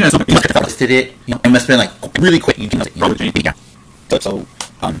 And I think that's you must have listed it. You know, it must have been like really quick. You can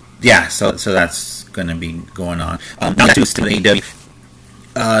yeah. So that's going to be going on. Now that to AEW.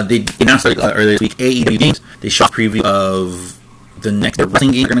 They announced earlier this week AEW games. They shot a preview of the next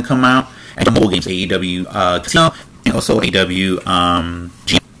wrestling games are going to come out, and the mobile games, AEW Casino, and also AEW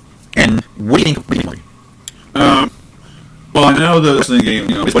G. And what do you think? Well, I know the wrestling game,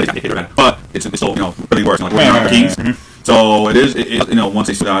 you know, it's what it's hit, but it's still, you know, really works. Like, we're Kings. So it is, you know, once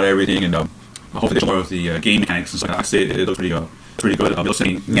they sort out everything and hopefully there's more of the game mechanics and stuff, I say it looks pretty good. I'll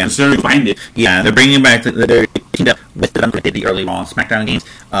say, considering behind it. Yeah, they're bringing back they're teamed up with them. They did the early Raw SmackDown games,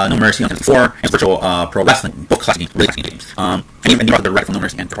 No Mercy on 64, and virtual pro wrestling, both classic games, really classic games. And even they brought the right from No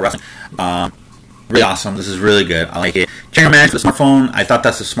Mercy and pro wrestling. really awesome. This is really good. I like it. Channel manage with smartphone. I thought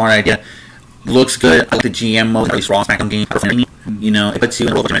that's a smart idea. Looks good. I like the GM mode. Really raw SmackDown game. You know, it puts you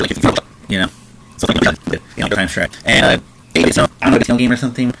in a little bit of, you know, something like that. You know, time stretch. And it's I don't know if it's no game or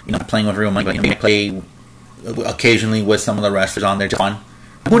something. You know, playing with real money, but you know, maybe play occasionally with some of the wrestlers on there. Just fun.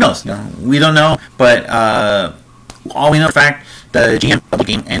 Who knows? You know, we don't know. But all we know for a fact, the GM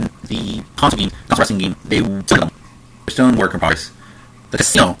game and the console game, console wrestling game, they're still in work in progress. The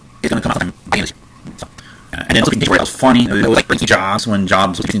casino is going to come out sometime by the end of this year. So, and then something where it was funny. It was like Ricky Jobs when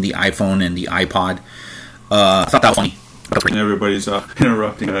Jobs was using the iPhone and the iPod. I thought that was funny. Everybody's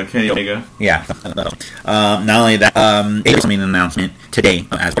interrupting Kenny Omega. Yeah. Not only that, AJ made an announcement today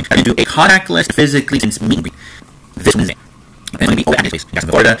as we do a contactless physically since meet and greet this Wednesday. And it's going to be open at his place.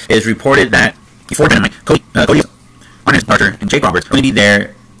 Jacksonville, Florida. It is reported that before Dynamite, Cody Arnold Archer and Jake Roberts are going to be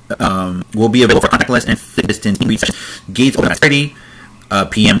there. Will be available for contactless and physical distance meet and greet sessions. Gates open at 30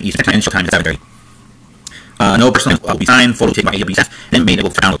 p.m. Eastern Time and show time is 7:30. No personal will be signed. Photo taken by AW staff and made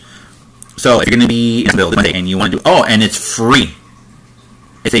available for download. So if you're going to be in Jacksonville this Monday and you want to do, and it's free.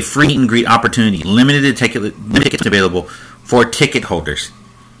 It's a free meet and greet opportunity. Limited tickets available for ticket holders.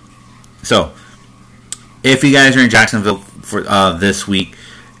 So if you guys are in Jacksonville for this week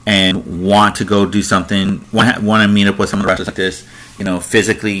and want to go do something, want to meet up with some of the wrestlers like this, you know,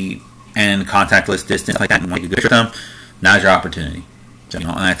 physically and contactless distance like that, and want to get good with them, now's your opportunity. So, you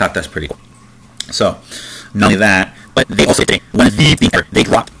know, and I thought that's pretty cool. So not only that, but they also they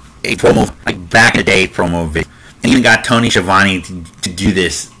dropped a promo, like back in the day promo video. And even got Tony Schiavone to do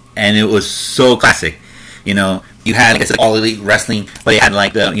this, and it was so classic. You know, you had like I said, All Elite Wrestling, but they had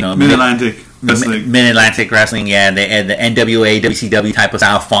like the Mid-Atlantic Wrestling. Mid-Atlantic Wrestling, yeah. They had the NWA, WCW type of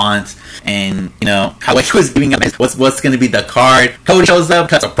style fonts, and you know how he was giving up what's going to be the card. Cody shows up,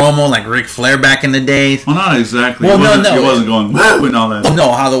 cuts a promo like Ric Flair back in the days. Well, not exactly. Well, he wasn't going woo and all that. Well,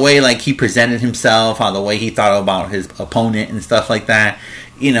 no, how the way like he presented himself, how the way he thought about his opponent and stuff like that.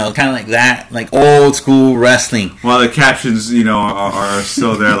 You know, kind of like that, like old school wrestling. Well, the captions, you know, are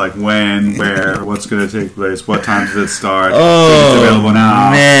still there, like when, where, what's going to take place, what time does it start? Oh, it's available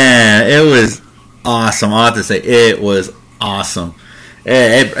now. Man, it was awesome. I'll have to say, it was awesome.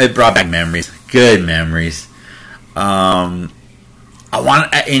 It brought back memories, good memories. And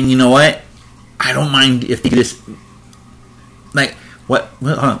you know what? I don't mind if they do this. Like, what?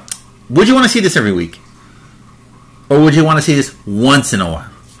 Hold on. Would you want to see this every week? Or would you want to see this once in a while?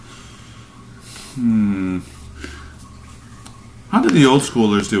 How did the old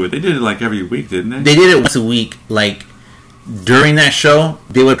schoolers do it? They did it like every week, didn't they? They did it once a week. Like, during that show,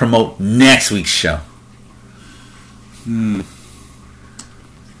 they would promote next week's show. I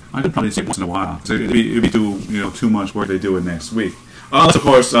could probably say once in a while. So it'd be too much work. They do it next week. Unless, of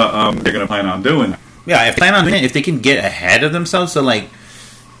course, they're going to plan on doing it. Yeah, if they plan on doing it, if they can get ahead of themselves. So, like,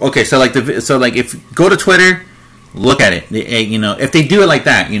 okay, so if go to Twitter, look at it. If they do it like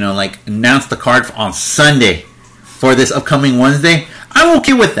that, like announce the card on Sunday for this upcoming Wednesday, I'm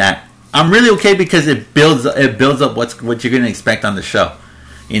okay with that. I'm really okay because it builds up what you're going to expect on the show,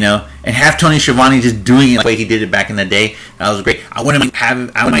 and have Tony Schiavone just doing it the way he did it back in the day. That was great. I wouldn't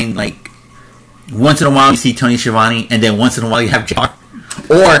mind like once in a while you see Tony Schiavone, and then once in a while you have JR,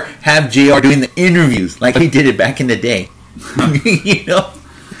 or have JR doing the interviews like he did it back in the day.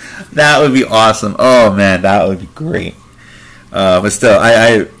 That would be awesome. Oh man, that would be great. But still,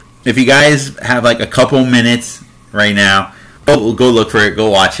 I if you guys have like a couple minutes right now, go look for it. Go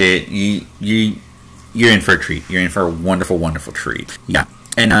watch it. You're in for a treat. You're in for a wonderful, wonderful treat. Yeah.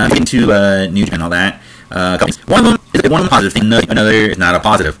 And into news and all that. One of them is one positive thing. Another is not a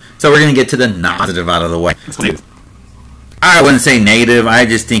positive. So we're gonna get to the positive out of the way. I wouldn't say negative. I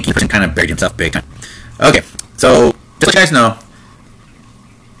just think he kind of buried himself big time. Okay. So just so you guys know.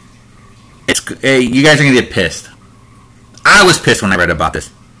 You guys are going to get pissed. I was pissed when I read about this.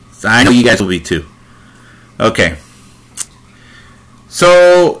 So I know you guys will be too. Okay.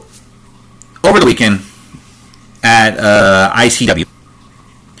 So, over the weekend at ICW,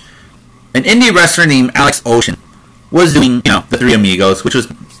 an indie wrestler named Alex Ocean was doing, the Three Amigos, which was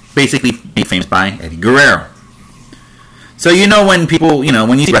basically made famous by Eddie Guerrero. So when people,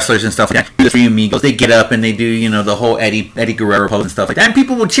 when you see wrestlers and stuff like that, do the Three Amigos, they get up and they do, the whole Eddie Guerrero pose and stuff like that, and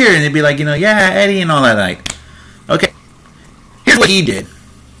people will cheer and they'd be like, yeah, Eddie and all that. Like, okay, here's what he did.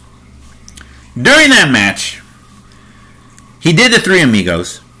 During that match, he did the Three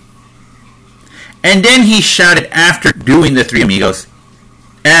Amigos, and then he shouted after doing the Three Amigos,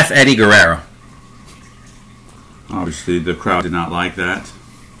 F Eddie Guerrero. Obviously, the crowd did not like that.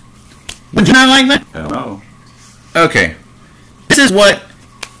 Would you not like that? Hell no. Okay. This is what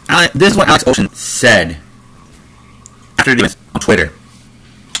Alex Ocean said after doing this on Twitter.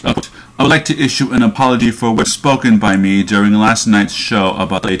 I would like to issue an apology for words spoken by me during last night's show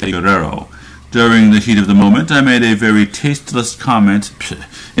about Eddie Guerrero. During the heat of the moment, I made a very tasteless comment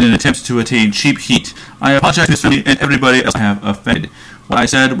in an attempt to attain cheap heat. I apologize to his family and everybody else I have offended. What I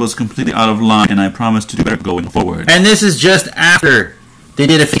said was completely out of line, and I promise to do better going forward. And this is just after they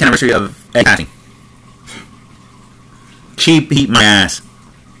did a 50th anniversary of Ed Casting. Cheap heat my ass.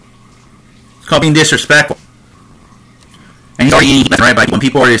 It's called being disrespectful. And he's already eating heat left and right by when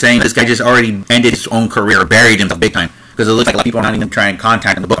people are saying this guy just already ended his own career, buried himself big time. Because it looks like a lot of people are not even trying to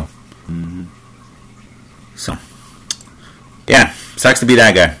contact him to book him. Mm-hmm. So, yeah, sucks to be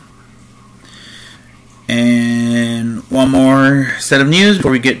that guy. And one more set of news before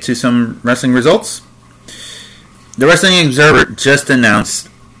we get to some wrestling results. The Wrestling Observer just announced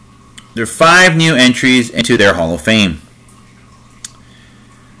there are 5 new entries into their Hall of Fame.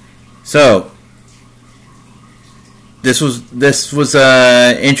 So, this was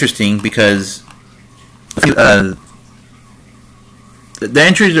interesting because the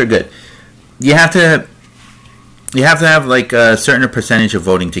entries are good. You have to have like a certain percentage of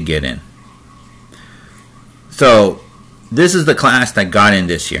voting to get in. So, this is the class that got in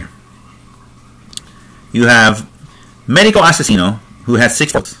this year. You have Medico Asesino, who has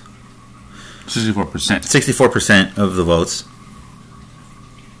 6 votes. 64%. 64% of the votes.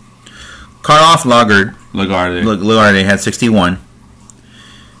 Karloff Lagarde had 61.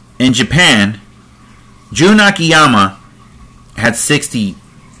 In Japan, Jun Akiyama had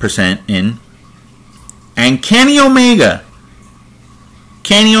 60% in. And Kenny Omega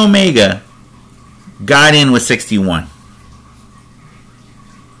got in with 61.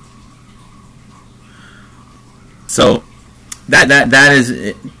 So that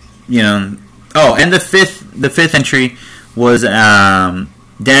is, you know. Oh, and the fifth entry was Dan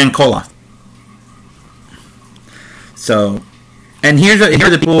Koloff. So, and here are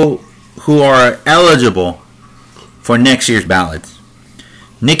the people who are eligible for next year's ballots: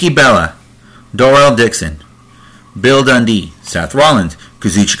 Nikki Bella, Dorrell Dixon, Bill Dundee, Seth Rollins,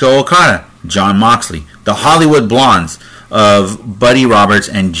 Kazuchika Okada, Jon Moxley, the Hollywood Blondes of Buddy Roberts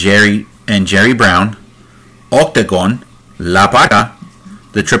and Jerry Brown, Octagon, La Parca,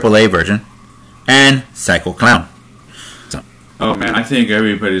 the AAA version, and Psycho Clown. So. Oh man, I think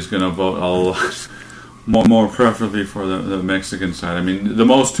everybody's gonna vote a lot more preferably for the Mexican side. I mean, the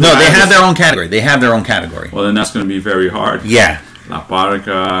most. No, they have their own category. Well, then that's gonna be very hard. Yeah. La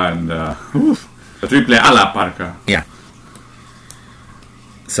Parca and the Triple A La Parca. Yeah.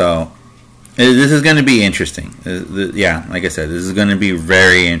 So, this is going to be interesting. Yeah, like I said, this is going to be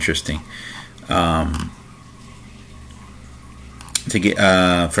very interesting to get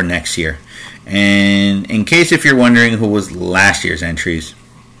for next year. And in case if you're wondering who was last year's entries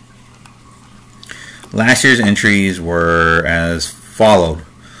were as followed: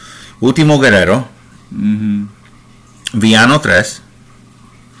 Ultimo Guerrero, Villano Tres,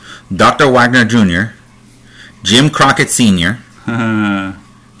 Dr. Wagner Jr., Jim Crockett Sr.,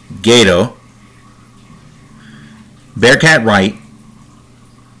 Gato, Bearcat Wright,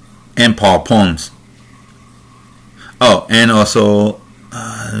 and Paul Pons. Oh, and also,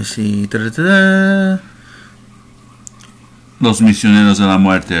 let's see, Los Misioneros de la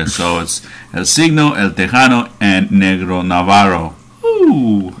Muerte. So it's El Signo, El Tejano, and Negro Navarro.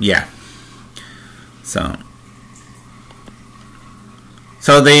 Ooh. Yeah. So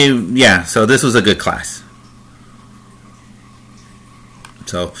this was a good class.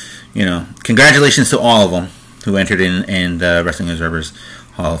 So, you know, congratulations to all of them who entered in the Wrestling Observer's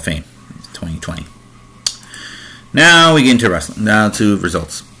Hall of Fame 2020. Now we get into wrestling. Now to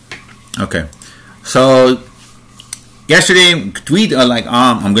results. Okay. So, yesterday, I'm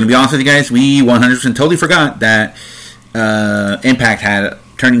going to be honest with you guys, we 100% totally forgot that Impact had a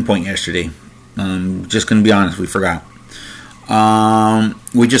turning point yesterday. Just going to be honest, we forgot.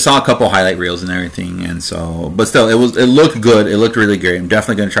 We just saw a couple highlight reels and everything, and so, but still, it looked good. It looked really great. I'm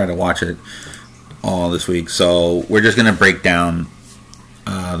definitely going to try to watch it all this week. So we're just going to break down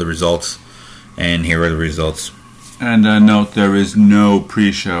the results, and here are the results. And note, there is no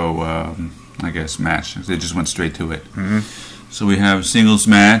pre-show, match. They just went straight to it. Mm-hmm. So we have a singles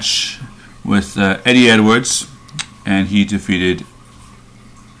match with Eddie Edwards, and he defeated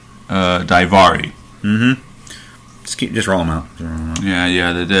Daivari. Mm-hmm. Just roll them out.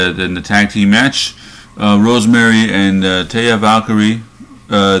 Yeah. Then the tag team match, Rosemary and Taya Valkyrie,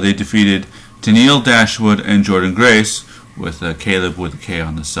 they defeated Tennille Dashwood and Jordan Grace with Caleb with a K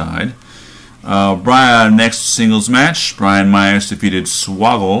on the side. Next singles match, Brian Myers defeated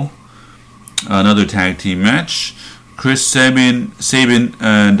Swoggle. Another tag team match, Chris Sabin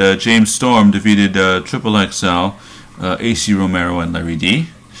and James Storm defeated Triple XL, AC Romero and Larry D.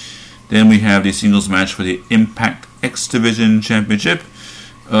 Then we have the singles match for the Impact X Division Championship,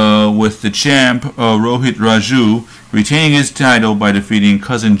 with the champ Rohit Raju retaining his title by defeating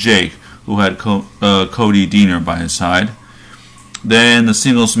Cousin Jake, who had Cody Deaner by his side. Then the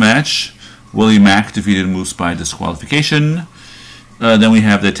singles match, Willie Mack defeated Moose by disqualification. Then we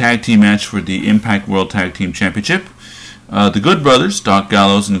have the tag team match for the Impact World Tag Team Championship. The Good Brothers, Doc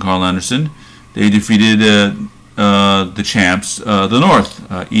Gallows and Carl Anderson, they defeated the champs, the North,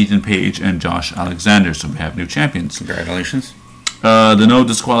 Ethan Page and Josh Alexander. So we have new champions. Congratulations. The no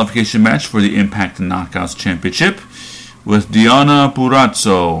disqualification match for the Impact Knockouts Championship, with Diana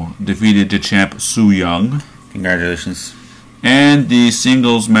Purazzo defeated the champ Su Yung. Congratulations. And the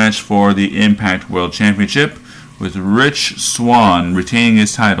singles match for the Impact World Championship, with Rich Swann retaining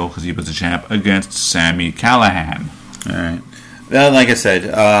his title because he was the champ against Sami Callihan. All right. Well, like I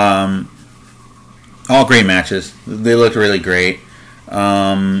said, all great matches. They looked really great.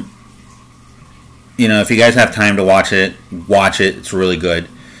 If you guys have time to watch it. It's really good.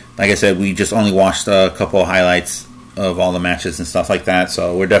 Like I said, we just only watched a couple of highlights of all the matches and stuff like that.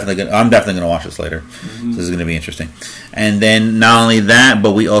 So I'm definitely gonna watch this later. Mm-hmm. So this is gonna be interesting. And then not only that,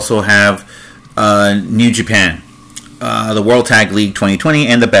 but we also have New Japan, the World Tag League 2020,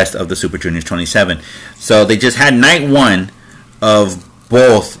 and the Best of the Super Juniors 27. So they just had night one of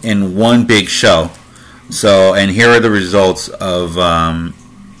both in one big show. So, and here are the results of the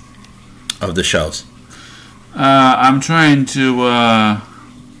shows. I'm trying to,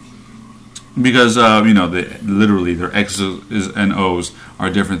 because literally their X's and O's are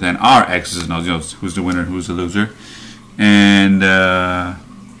different than our X's and O's. Who's the winner, who's the loser, and okay,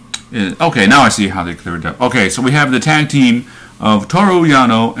 now I see how they cleared it up. Okay, so we have the tag team of Toru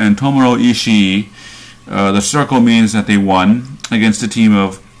Yano and Tomohiro Ishii. The circle means that they won against the team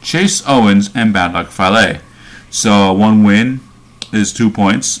of Chase Owens and Bad Luck Fale. So one win is 2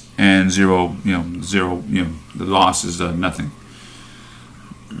 points, and zero. The loss is nothing.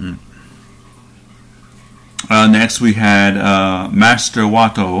 Next we had Master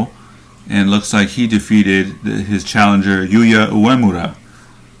Wato, and looks like he defeated his challenger Yuya Uemura.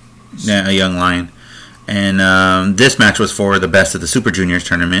 Yeah, a young lion. And this match was for the Best of the Super Juniors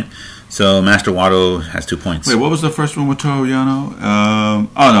tournament. So Master Wato has 2 points. Wait, what was the first one with Toru Yano?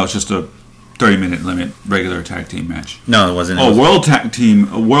 No, it's just a 30-minute limit regular tag team match. No, it wasn't. Oh, World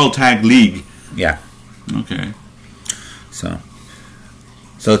Tag League. Yeah. Okay. So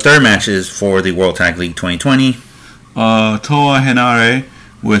the third match is for the World Tag League 2020. Toa Henare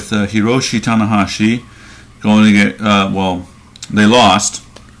with Hiroshi Tanahashi going to get, they lost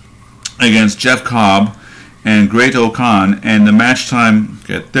against Jeff Cobb and Great Okan, and the match time,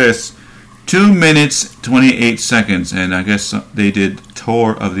 get this, 2 minutes 28 seconds, and I guess they did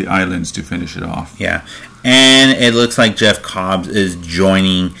Tour of the Islands to finish it off. Yeah, and it looks like Jeff Cobb is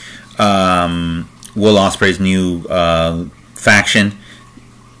joining Will Ospreay's new faction,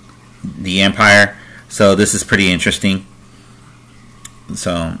 the Empire. So this is pretty interesting.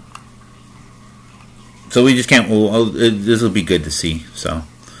 So we just can't. This will be good to see. So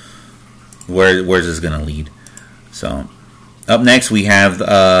where's this going to lead? So up next we have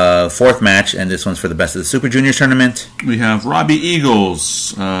fourth match, and this one's for the Best of the Super Juniors tournament. We have Robbie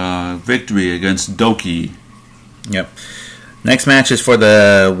Eagles victory against Doki. Yep. Next match is for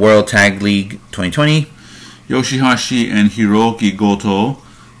the World Tag League 2020. Yoshihashi and Hiroki Goto,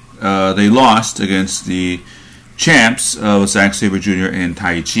 they lost against the champs of Zack Sabre Jr. and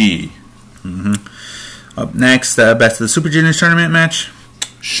Taichi. Mm-hmm. Up next, Best of the Super Juniors tournament match.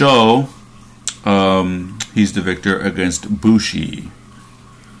 Sho, he's the victor against Bushi.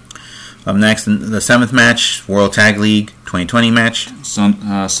 Up next, the seventh match, World Tag League 2020 match.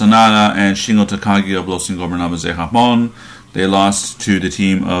 Sanada and Shingo Takagi of Los Ingobernables de Japón. They lost to the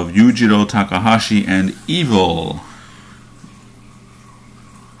team of Yujiro Takahashi and Evil.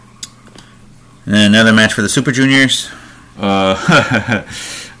 And then another match for the Super Juniors. Ryusuke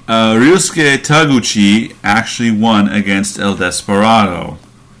Taguchi actually won against El Desperado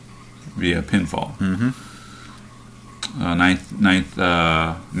via pinfall. Mm-hmm. Ninth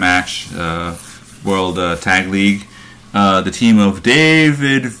match, World Tag League. The team of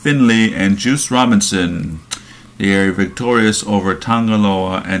David Finlay and Juice Robinson. They are victorious over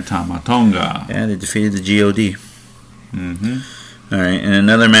Tangaloa and Tamatonga. Yeah, they defeated the GOD. Mm-hmm. All right, and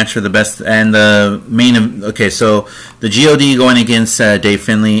another match for the best and the main. Okay, so the GOD going against Dave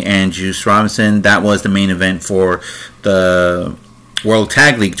Finlay and Juice Robinson. That was the main event for the World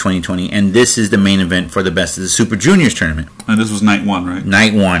Tag League 2020, and this is the main event for the Best of the Super Juniors tournament. And this was night one, right?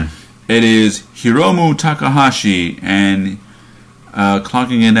 Night one. It is Hiromu Takahashi, and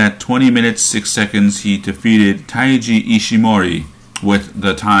clocking in at 20 minutes 6 seconds, he defeated Taiji Ishimori with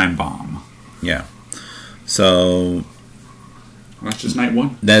the time bomb. Yeah. So that's just night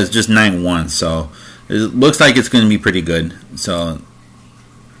one. That's just night one. So it looks like it's going to be pretty good. So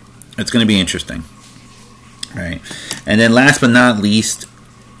it's going to be interesting. All right. And then last but not least,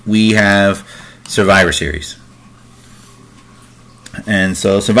 we have Survivor Series. And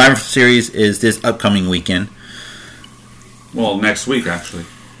so Survivor Series is this upcoming weekend. Well, next week, actually.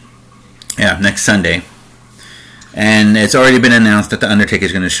 Yeah, next Sunday. And it's already been announced that The Undertaker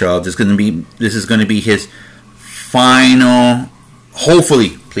is going to show up. This is going to be his final,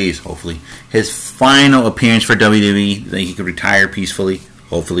 hopefully, his final appearance for WWE. That he could retire peacefully,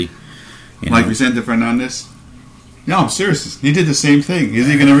 hopefully. Like Vicente Fernandez? No, I'm serious. He did the same thing. Is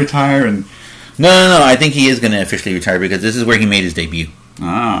he going to retire? And No. I think he is going to officially retire because this is where he made his debut.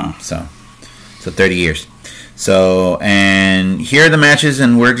 So 30 years. So, and here are the matches,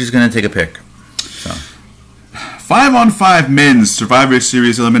 and we're just going to take a pick. So 5-on-5 men's Survivor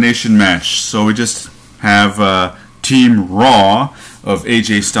Series elimination match. So we just have Team Raw of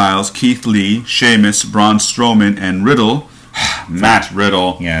AJ Styles, Keith Lee, Sheamus, Braun Strowman, and Riddle. Matt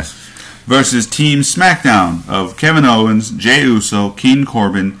Riddle. Yes. Versus Team SmackDown of Kevin Owens, Jey Uso, King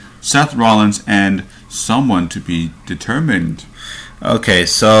Corbin, Seth Rollins, and someone to be determined. Okay,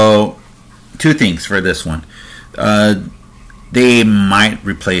 so two things for this one. They might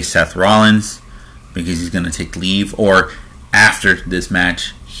replace Seth Rollins because he's going to take leave, or after this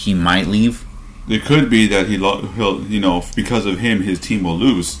match, he might leave. It could be that he'll because of him, his team will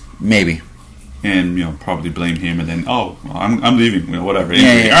lose. Maybe. And probably blame him, and then I'm leaving, whatever.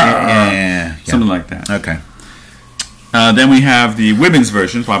 Yeah. Something like that. Okay. Then we have the women's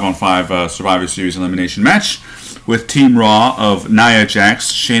version, 5-on-5 Survivor Series elimination match with Team Raw of Nia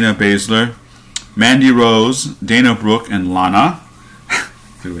Jax, Shayna Baszler, Mandy Rose, Dana Brooke, and Lana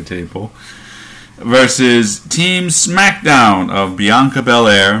through a table versus Team SmackDown of Bianca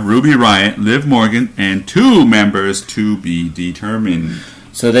Belair, Ruby Riott, Liv Morgan, and 2 members to be determined.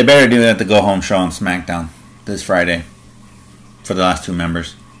 So they better do that to go home show on SmackDown this Friday for the last 2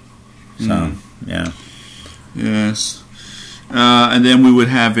 members. So, yeah. Yes. And then we would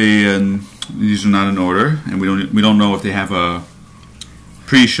have these are not in order, and we don't know if they have a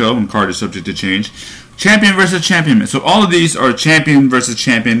pre-show, and card is subject to change. Champion versus champion. So all of these are champion versus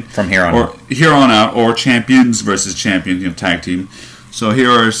champion from here on out, or champions versus champion, tag team. So here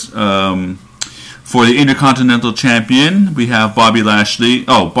are for the Intercontinental Champion, we have Bobby Lashley,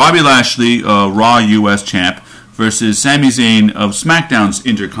 Raw U.S. Champ, versus Sami Zayn of SmackDown's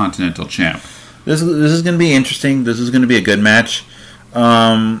Intercontinental Champ. This is going to be interesting. This is going to be a good match.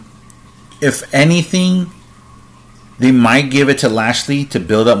 If anything, they might give it to Lashley to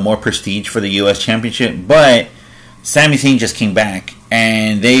build up more prestige for the U.S. Championship, but Sami Zayn just came back,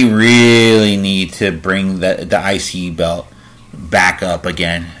 and they really need to bring the IC belt back up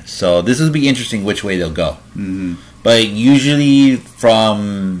again. So this will be interesting which way they'll go. Mm-hmm. But usually,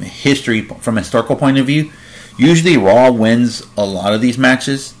 from a historical point of view, usually Raw wins a lot of these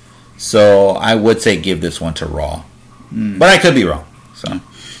matches. So I would say give this one to Raw. But I could be wrong. So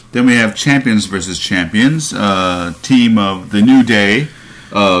then we have champions versus champions. Team of the New Day,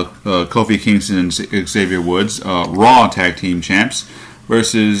 Kofi Kingston and Xavier Woods, Raw Tag Team Champs,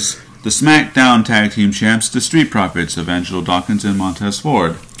 versus the SmackDown Tag Team Champs, the Street Profits of Angelo Dawkins and Montez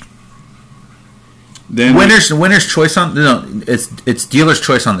Ford. Then winner's choice on it's dealer's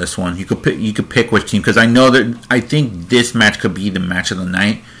choice on this one. You could pick which team, because I think this match could be the match of the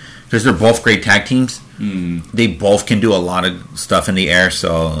night because they're both great tag teams. They both can do a lot of stuff in the air,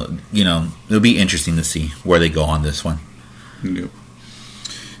 so it'll be interesting to see where they go on this one. Yep.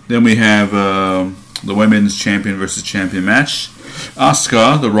 Then we have the women's champion versus champion match.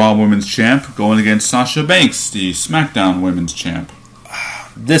 Asuka, the Raw Women's Champ, going against Sasha Banks, the SmackDown Women's Champ.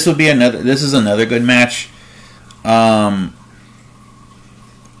 This is another good match. I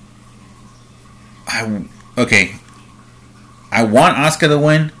want Asuka to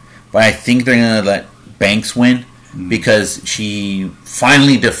win, but I think they're gonna let Banks win because she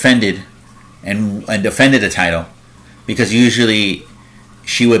finally defended the title. Because usually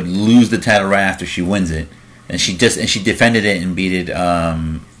she would lose the title right after she wins it, and she defended it and beat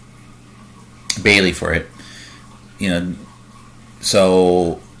Bayley for it.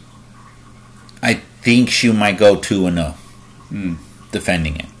 So I think she might go 2-0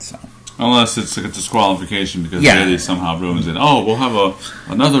 defending it. So. Unless it's like a disqualification because Bayley somehow ruins it. Oh, we'll have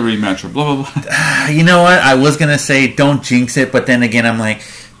another rematch or blah, blah, blah. You know what? I was going to say don't jinx it, but then again I'm like,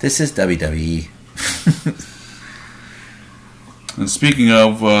 this is WWE. And speaking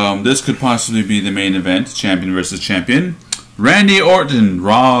of, this could possibly be the main event, champion versus champion. Randy Orton,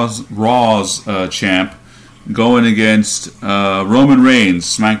 Raw's champ, going against Roman Reigns,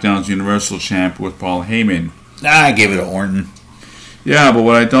 SmackDown's Universal Champ, with Paul Heyman. I gave it to Orton. Yeah, but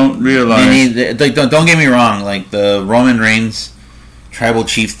what I don't realize... Don't get me wrong. Like, the Roman Reigns Tribal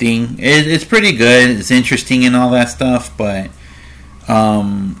Chief thing, it's pretty good. It's interesting and all that stuff, but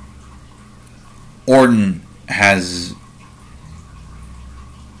Orton has...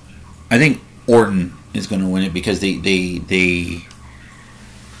 I think Orton is going to win it because they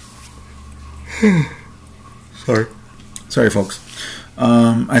Sorry, folks.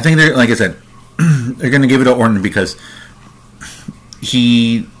 I think they're, like I said, they're going to give it to Orton because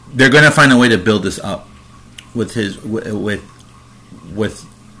they're going to find a way to build this up with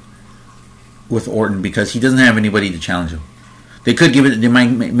Orton because he doesn't have anybody to challenge him. They could give it. They might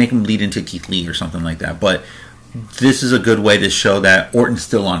make him lead into Keith Lee or something like that. But this is a good way to show that Orton's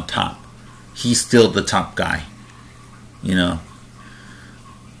still on top. He's still the top guy. You know.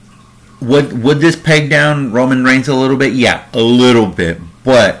 Would this peg down Roman Reigns a little bit? Yeah, a little bit.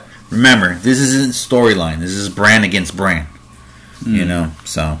 But remember, this isn't storyline. This is brand against brand. You know,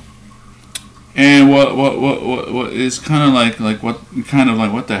 so. And what is kind of like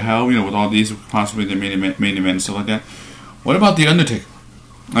what the hell, you know, with all these possibly the main event and stuff like that. What about The Undertaker?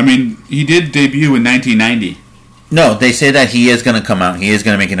 I mean, he did debut in 1990. No, they say that he is going to come out. He is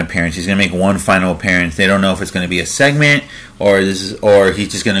going to make an appearance. He's going to make one final appearance. They don't know if it's going to be a segment or he's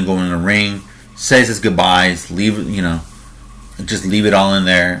just going to go in the ring, says his goodbyes, just leave it all in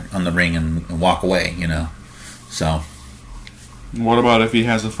there on the ring and walk away. You know, so. What about if he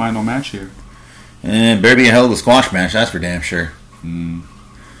has a final match here? And better be a hell of a squash match. That's for damn sure.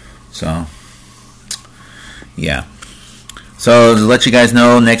 So, yeah. So to let you guys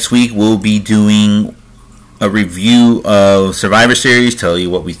know, next week we'll be doing a review of Survivor Series, tell you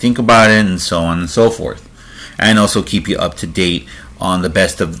what we think about it, and so on and so forth, and also keep you up to date on the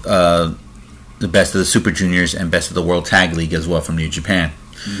best of the Super Juniors and best of the World Tag League as well from New Japan.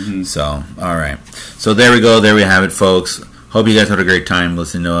 So, all right. So there we go. There we have it, folks. Hope you guys had a great time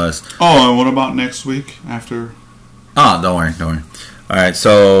listening to us. Oh, and what about next week after? Oh, don't worry. All right.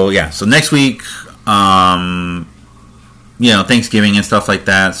 So yeah. So next week, Thanksgiving and stuff like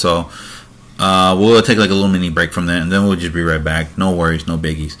that. So we'll take like a little mini break from that, and then we'll just be right back. No worries, no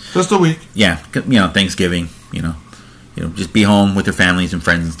biggies. Just a week. Yeah, Thanksgiving. Just be home with your families and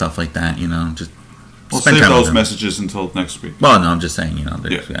friends and stuff like that. Just we'll save those messages until next week. Well, no, I'm just saying.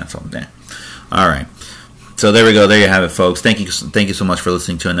 That's all there. All right. So there we go. There you have it, folks. Thank you so much for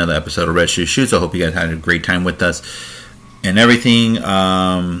listening to another episode of Red Shoes Shoots. I hope you guys had a great time with us and everything.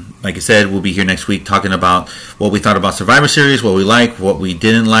 Like I said, we'll be here next week talking about what we thought about Survivor Series, what we liked, what we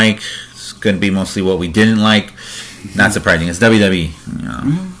didn't like. It's going to be mostly what we didn't like. Not surprising. It's WWE.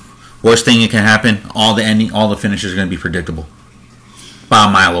 Worst thing that can happen, all the finishers are going to be predictable. About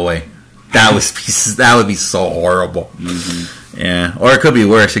a mile away. That would be so horrible. Yeah, or it could be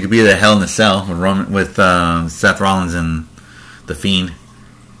worse. It could be the Hell in a Cell with Seth Rollins and the Fiend.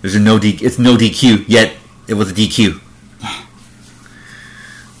 It's no DQ, yet it was a DQ.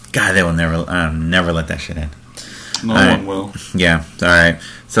 God, they will never let that shit in. No one will. Yeah, all right.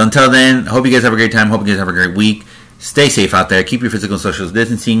 So until then, hope you guys have a great time. Hope you guys have a great week. Stay safe out there. Keep your physical and social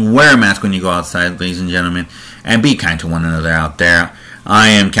distancing. Wear a mask when you go outside, ladies and gentlemen. And be kind to one another out there. I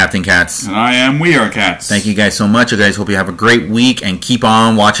am Captain Cats. And I am We Are Cats. Thank you guys so much. You guys hope you have a great week and keep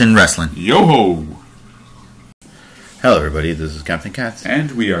on watching wrestling. Yo-ho! Hello, everybody. This is Captain Cats.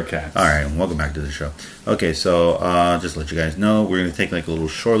 And We Are Cats. All right, welcome back to the show. Okay, so just to let you guys know, we're going to take like a little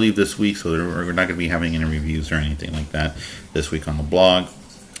shore leave this week, so we're not going to be having any reviews or anything like that this week on the blog.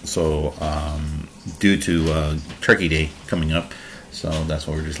 So, due to Turkey Day coming up, so that's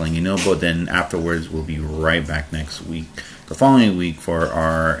what we're just letting you know. But then afterwards, we'll be right back next week, the following week, for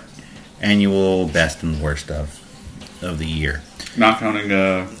our annual best and worst of the year. Not counting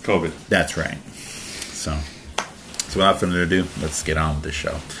COVID. That's right. So without further ado, let's get on with the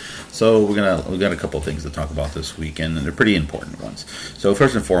show. So we got a couple of things to talk about this week, and they're pretty important ones. So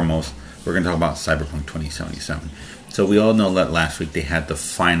first and foremost, we're going to talk about Cyberpunk 2077. So we all know that last week they had the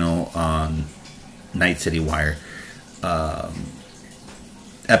final Night City Wire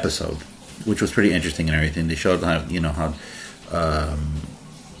episode, which was pretty interesting and everything. They showed how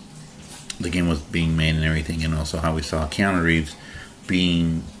the game was being made and everything, and also how we saw Keanu Reeves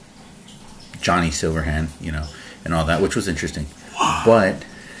being Johnny Silverhand, and all that, which was interesting. But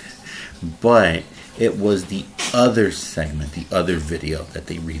it was the other segment, the other video that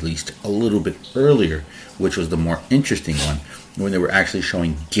they released a little bit earlier, which was the more interesting one, when they were actually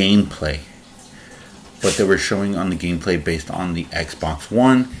showing gameplay. But they were showing on the gameplay based on the Xbox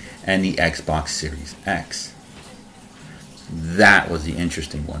One and the Xbox Series X. That was the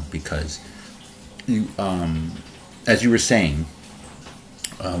interesting one, because as you were saying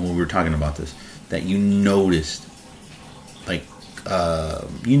when we were talking about this, that you noticed, like,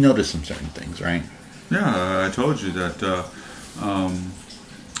 you noticed some certain things, right? Yeah, I told you that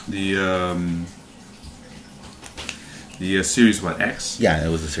the series X. Yeah, it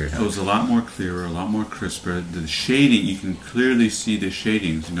was a series. It was a lot more clearer, a lot more crisper. The shading, you can clearly see the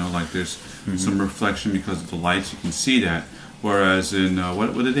shadings. Like there's some reflection because of the lights. You can see that. Whereas in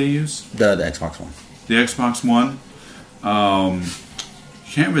what did they use? The Xbox One. The Xbox One, you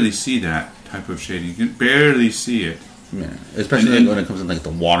can't really see that type of shading. You can barely see it. Yeah, especially when it comes to like the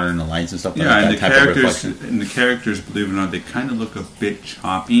water and the lights and stuff. Yeah, like and that the type characters, of and the characters, believe it or not, they kind of look a bit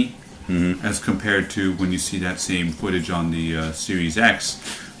choppy as compared to when you see that same footage on the Series X.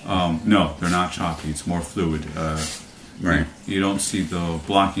 No, they're not choppy. It's more fluid. Right. You don't see the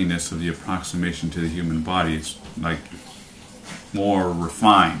blockiness of the approximation to the human body. It's like more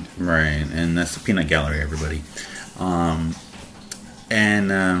refined. Right, and that's the peanut gallery, everybody.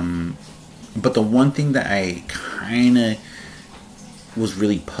 But the one thing that I kind of was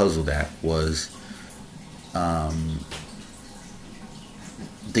really puzzled at was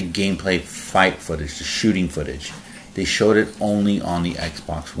the gameplay fight footage, the shooting footage. They showed it only on the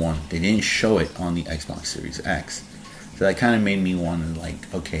Xbox One. They didn't show it on the Xbox Series X. So that kind of made me wonder,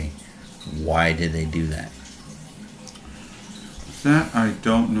 like, okay, why did they do that? That I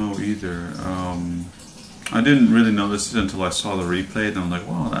don't know either. I didn't really notice it until I saw the replay, and I'm like,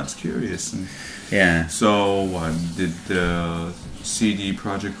 wow, that's curious. And Yeah. so, did the CD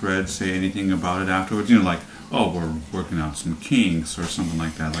Projekt Red say anything about it afterwards? Like, oh, we're working out some kinks or something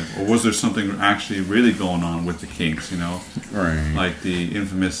like that. Like, or was there something actually really going on with the kinks? Right. Like the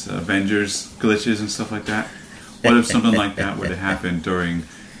infamous Avengers glitches and stuff like that. What if something like that would have happened during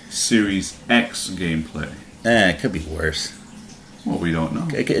Series X gameplay? It could be worse. Well, we don't know.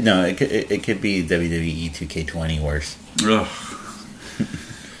 It could be WWE 2K20 worse. Ugh.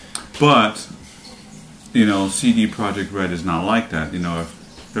 But CD Projekt Red is not like that.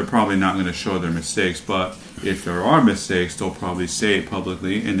 If they're probably not going to show their mistakes, but if there are mistakes, they'll probably say it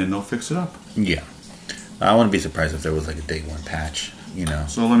publicly, and then they'll fix it up. Yeah, I wouldn't be surprised if there was like a day one patch.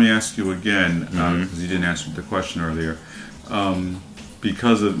 So let me ask you again, because you didn't answer the question earlier.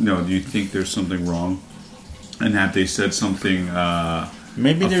 Because of do you think there's something wrong? And have they said something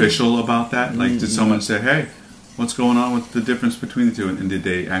Maybe official about that? Like, did someone say, "Hey, what's going on with the difference between the two?" And did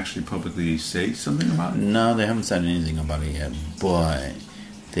they actually publicly say something about it? No, they haven't said anything about it yet. But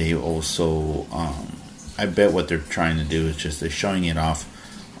they also, I bet what they're trying to do is just they're showing it off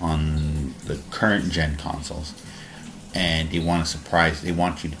on the current gen consoles, and they want to surprise. They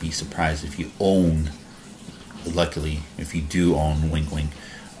want you to be surprised if you own. Luckily, if you do own, wink, wink.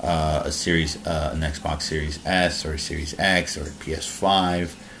 An Xbox Series S or a Series X or a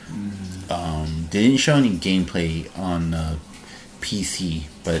PS5. They didn't show any gameplay on PC,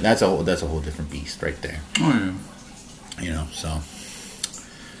 but that's a whole different beast right there. Oh yeah. So.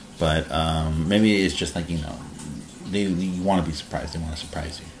 But maybe it's just like they want to be surprised. They want to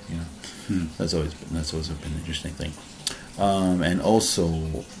surprise you. That's always been an interesting thing. And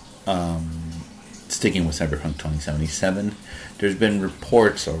also, sticking with Cyberpunk 2077. There's been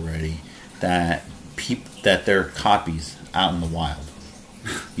reports already that there are copies out in the wild.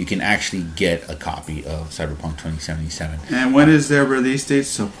 You can actually get a copy of Cyberpunk 2077. And when is their release date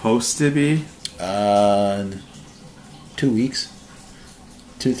supposed to be? 2 weeks.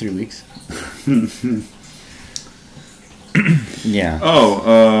 2-3 weeks. Yeah.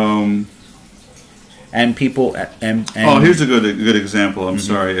 Oh. And people and here's a good example. I'm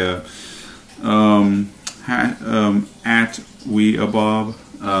sorry. At Weabob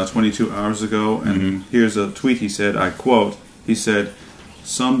 22 hours ago, and here's a tweet he said, I quote, he said,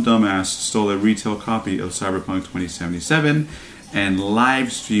 "Some dumbass stole a retail copy of Cyberpunk 2077 and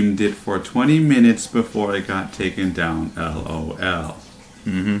live streamed it for 20 minutes before it got taken down. LOL."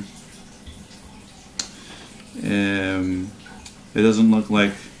 It doesn't look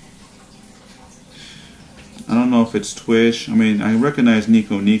like, I don't know if it's Twitch. I mean, I recognize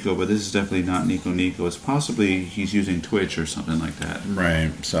Nico, but this is definitely not Nico. It's possibly he's using Twitch or something like that.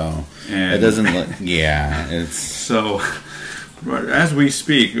 Right. So and it doesn't look. Yeah. It's so. As we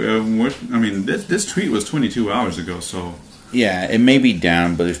speak, this tweet was 22 hours ago. So yeah, it may be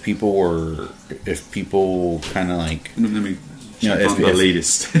down, but if people kind of like, let me check on the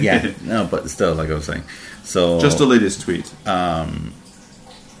latest. Yeah. No, but still, like I was saying, so just the latest tweet. I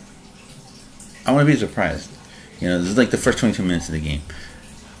want to be surprised. This is like the first 22 minutes of the game.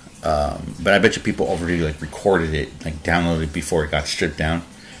 But I bet you people already like recorded it, like downloaded it before it got stripped down.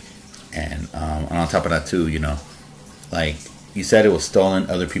 And on top of that too, like you said it was stolen.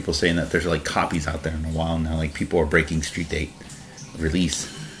 Other people saying that there's like copies out there in the wild now. Like people are breaking street date release.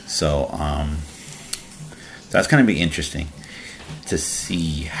 So that's going to be interesting to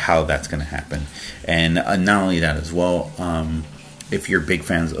see how that's going to happen. And not only that as well, if you're big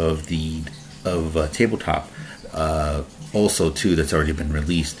fans of tabletop, also too, that's already been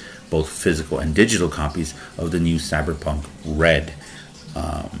released, both physical and digital copies of the new Cyberpunk Red.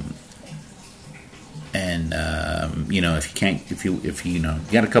 You know, if you know,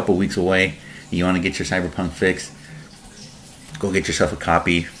 you got a couple weeks away, you want to get your Cyberpunk fix, go get yourself a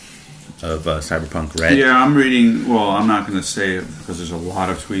copy of Cyberpunk Red. Yeah, I'm reading. Well, I'm not going to say it because there's a lot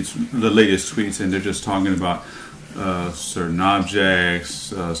of tweets, the latest tweets, and they're just talking about certain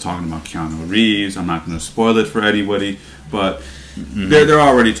objects. It's talking about Keanu Reeves. I'm not going to spoil it for anybody, but they're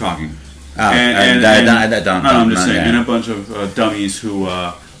already talking. I'm just saying, and a bunch of dummies who,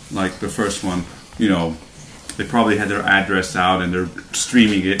 like the first one, you know, they probably had their address out and they're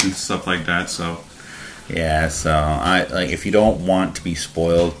streaming it and stuff like that. So, yeah. So I like, if you don't want to be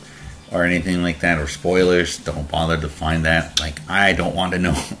spoiled or anything like that, or spoilers, don't bother to find that. Like, I don't want to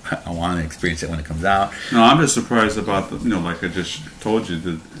know. I want to experience it when it comes out. No, I'm just surprised about the, you know, like I just told you,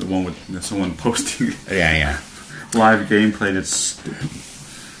 the one with someone posting. Yeah. Live gameplay. That's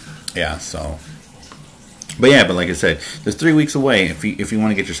yeah. So, but like I said, there's 3 weeks away. If you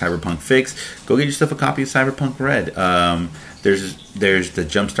want to get your Cyberpunk fix, go get yourself a copy of Cyberpunk Red. There's the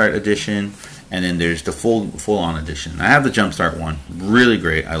Jumpstart edition, and then there's the full on edition. I have the Jumpstart one, really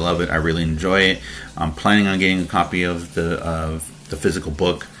great. I love it. I really enjoy it. I'm planning on getting a copy of the physical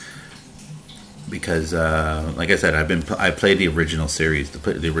book because, like I said, I played the original series,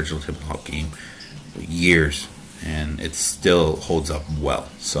 the original tabletop game, for years, and it still holds up well.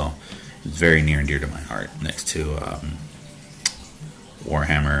 So it's very near and dear to my heart, next to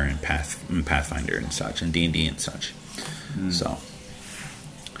Warhammer and Pathfinder and such, and D&D and such. So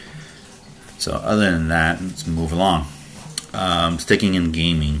other than that, let's move along. Sticking in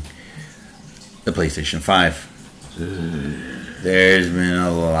gaming, the PlayStation 5. There's been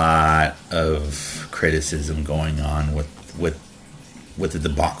a lot of criticism going on with the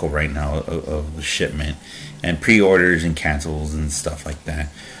debacle right now of the shipment and pre-orders and cancels and stuff like that.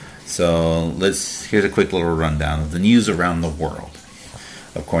 So here's a quick little rundown of the news around the world,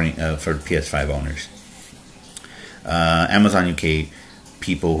 according for PS5 owners. Amazon UK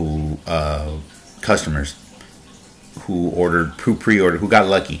people customers who pre-ordered, who got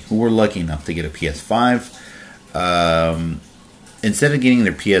lucky, who were lucky enough to get a PS5. Instead of getting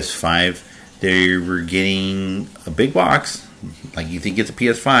their PS5, they were getting a big box. Like, you think it's a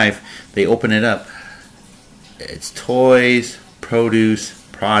PS5, they open it up. It's toys, produce,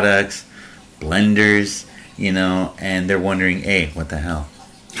 products, blenders, you know, and they're wondering, hey, what the hell?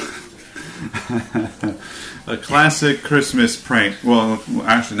 A classic Christmas prank. Well,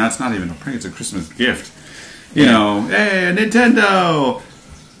 actually, that's not even a prank. It's a Christmas gift. You know, hey, Nintendo!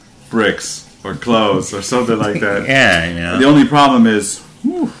 Bricks or clothes or something like that. Yeah, you know. The only problem is,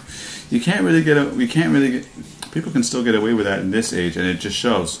 you can't really get. People can still get away with that in this age, and it just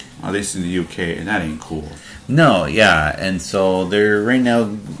shows, at least in the UK, and that ain't cool. No, yeah, and so they're right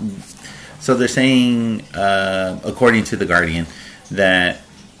now. So they're saying, according to the Guardian, that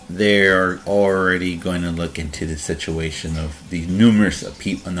they're already going to look into the situation of the numerous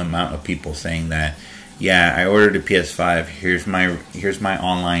amount of people saying that, yeah, I ordered a PS5. Here's my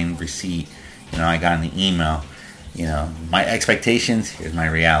online receipt. You know, I got an email. You know, my expectations. Here's my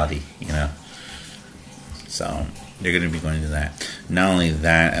reality. You know, so they're going to be going into that. Not only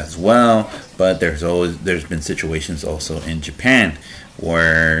that as well, but there's been situations also in Japan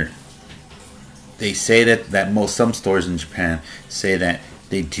where they say that some stores in Japan say that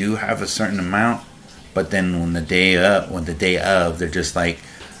they do have a certain amount, but then when the day of, they're just like,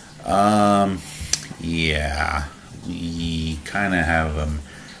 yeah, we kind of have a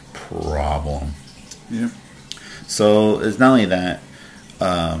problem. Yeah. So it's not only that,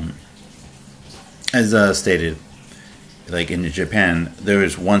 as stated, like in Japan, there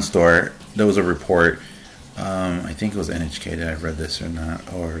was one store. There was a report. I think it was NHK that I read this or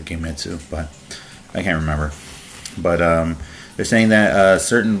not, or Gematsu, but I can't remember. But they're saying that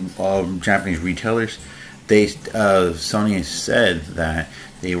certain Japanese retailers, Sony said that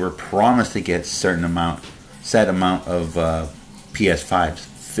they were promised to get set amount of PS5s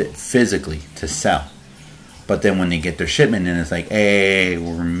physically to sell, but then when they get their shipment in, it's like, hey,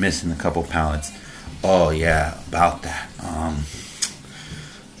 we're missing a couple pallets. Oh yeah, about that.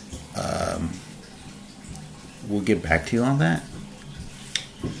 We'll get back to you on that.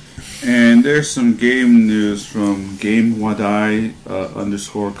 And there's some game news from GameWadai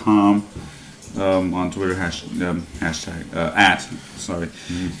 _com. on Twitter hashtag at sorry,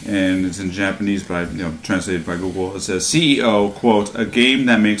 and it's in Japanese, but translated by Google. It says CEO quote: a game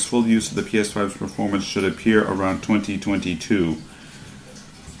that makes full use of the PS5's performance should appear around 2022.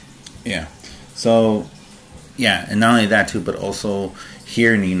 Yeah. So, yeah, and not only that too, but also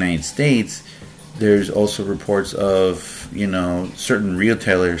here in the United States, there's also reports of certain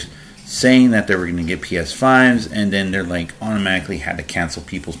retailers saying that they were going to get PS5s, and then they're like automatically had to cancel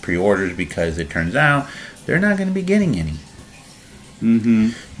people's pre-orders because it turns out they're not going to be getting any.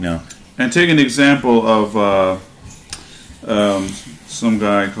 And take an example of some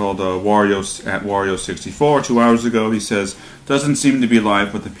guy called Wario at Wario64 2 hours ago. He says, doesn't seem to be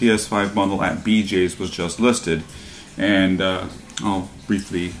live, but the PS5 bundle at BJ's was just listed. And I'll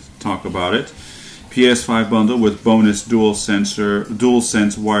briefly talk about it. PS5 bundle with bonus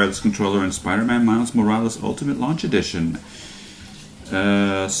DualSense wireless controller and Spider-Man Miles Morales Ultimate Launch Edition.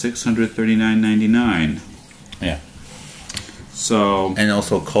 $639.99. Yeah. So, and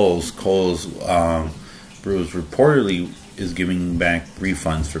also Kohl's Brews reportedly is giving back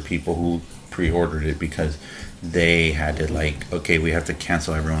refunds for people who pre-ordered it because they had to okay, we have to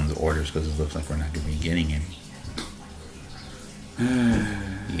cancel everyone's orders because it looks like we're not going to be getting any.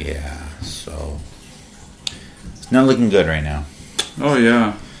 Yeah, so it's not looking good right now. Oh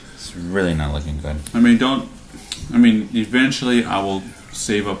yeah, it's really not looking good. Eventually I will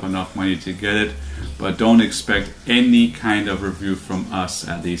save up enough money to get it, but don't expect any kind of review from us,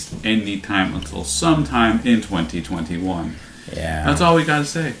 at least any time until sometime in 2021. Yeah, that's all we gotta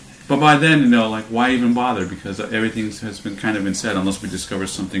say. But by then, why even bother? Because everything has been said, unless we discover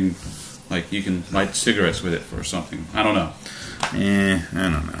something like you can light cigarettes with it or something. I don't know. I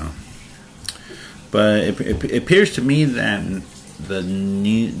don't know. But it appears to me that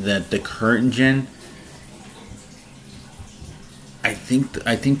the current gen. I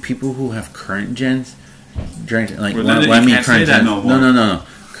think people who have current gens, current gens. No.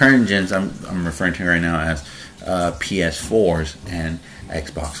 Current gens. I'm referring to right now as PS4s and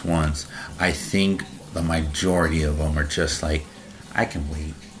Xbox Ones. I think the majority of them are just like, I can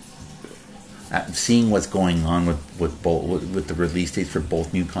wait. Seeing what's going on with the release dates for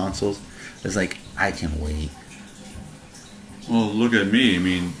both new consoles, it's like, I can wait. Well, look at me.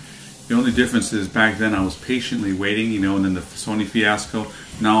 The only difference is back then I was patiently waiting, and then the Sony fiasco.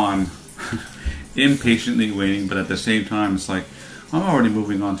 Now I'm impatiently waiting, but at the same time, it's like I'm already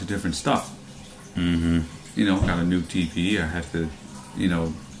moving on to different stuff. Mm-hmm. Got a new TV. I had to,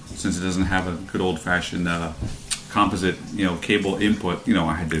 since it doesn't have a good old-fashioned composite, cable input,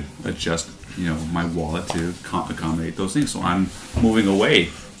 I had to adjust, my wallet to accommodate those things. So I'm moving away.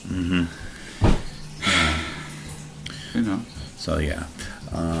 Mm-hmm. So yeah.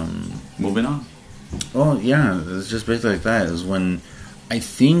 Moving on. Oh yeah, it's just basically like that. Is when I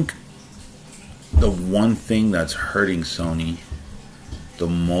think the one thing that's hurting Sony the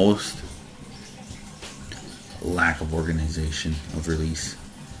most, lack of organization of release.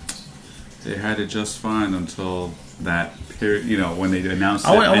 They had it just fine until that period, when they announced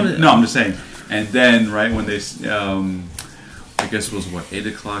it. I'm just saying. And then, right when they, I guess it was 8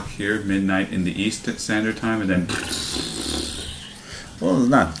 o'clock here, midnight in the East Standard Time, and then. Well,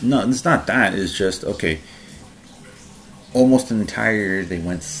 it's not that. It's just, okay, almost an entire year they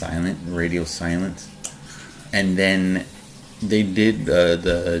went silent, radio silent, and then they did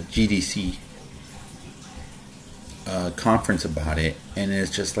the GDC conference about it, and it's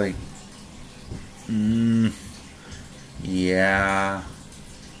just like, yeah,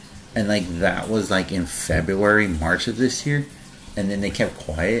 and that was in February, March of this year, and then they kept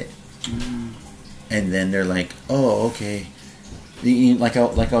quiet, and then they're like, oh, okay. Like I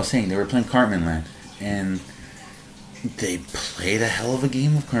was saying, they were playing Cartman Land, and they played a hell of a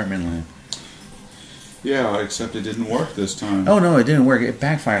game of Cartman Land. Yeah, except it didn't work this time. Oh no, it didn't work. It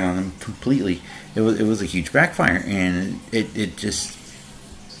backfired on them completely. It was a huge backfire, and it just,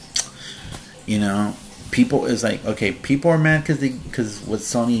 people is like, okay, people are mad because what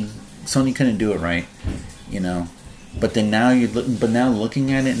Sony couldn't do it right, but then now now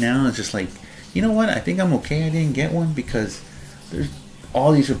looking at it now, it's just like, you know what? I think I'm okay. I didn't get one because there's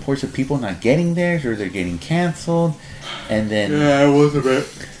all these reports of people not getting theirs or they're getting canceled, and then it was a bit.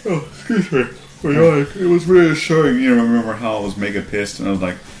 Oh, excuse me. It was reassuring. I remember how I was mega pissed, and I was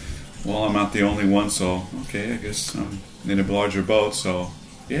like, "Well, I'm not the only one, so okay, I guess I'm in a larger boat. So,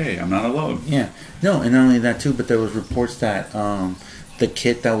 yay, I'm not alone." Yeah, no, and not only that too, but there was reports that the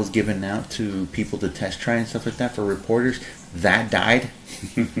kit that was given out to people to test try and stuff like that for reporters that died,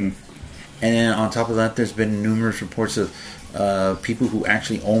 and then on top of that, there's been numerous reports of people who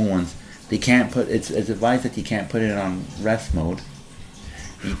actually own ones. They can't put it's advised that you can't put it on rest mode,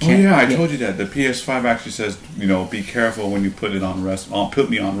 You Oh can't, yeah, I told you that. The PS5 actually says, be careful when you put it on rest. Put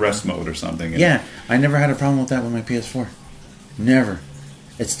me on rest mode or something. Yeah, I never had a problem with that with my PS4. Never.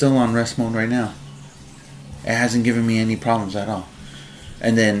 It's still on rest mode right now. It hasn't given me any problems at all.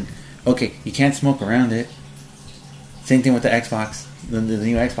 And then, okay, you can't smoke around it. Same thing with the Xbox, the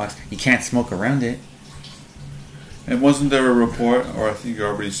new Xbox. You can't smoke around it. And wasn't there a report, or I think you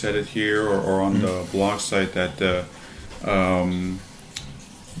already said it here, or on the blog site that the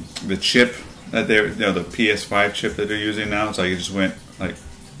chip that the PS5 chip that they're using now, it's like it just went like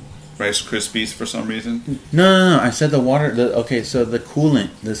Rice Krispies for some reason. No. I said the water. Okay, so the coolant,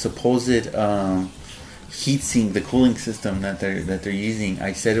 the supposed heatsink, the cooling system that they're using.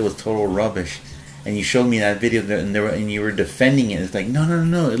 I said it was total rubbish, and you showed me that video and you were defending it. It's like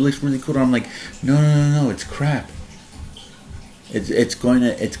no, it looks really cool. I'm like no, it's crap. It's going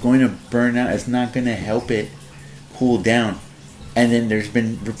to burn out. It's not going to help it cool down. And then there's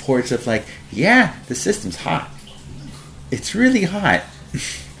been reports of like, yeah, the system's hot. It's really hot.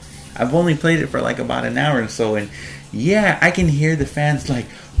 I've only played it for like about an hour or so, and yeah, I can hear the fans like,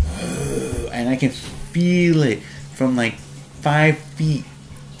 and I can feel it from like 5 feet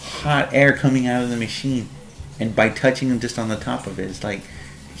hot air coming out of the machine, and by touching them just on the top of it, it's like,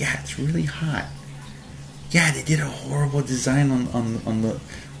 yeah, it's really hot. Yeah, they did a horrible design on the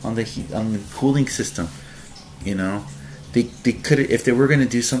cooling system. They could, if they were going to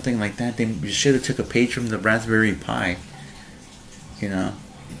do something like that, they should have took a page from the Raspberry Pi.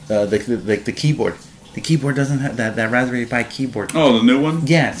 The keyboard. The keyboard doesn't have that Raspberry Pi keyboard. Oh, the new one.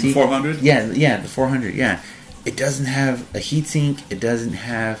 Yeah, see, 400. Yeah, the 400. Yeah, it doesn't have a heatsink. It doesn't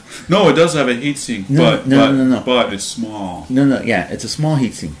have. No, it does have a heatsink, No. But it's small. No. Yeah, it's a small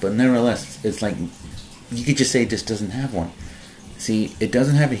heatsink, but nevertheless, it's like you could just say it just doesn't have one. See, it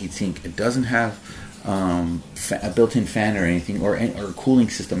doesn't have a heatsink. It doesn't have a built-in fan or anything, or a cooling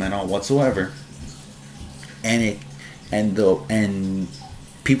system at all whatsoever. And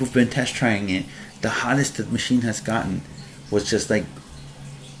people have been test trying it. The hottest the machine has gotten was just like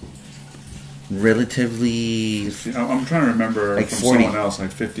relatively. I'm trying to remember like from 40. someone else,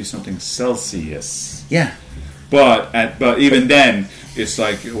 like 50 something Celsius. Yeah. But even then, it's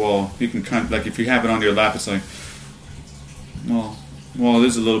like, well, you can kind of, like, if you have it on your lap, it's like, well, it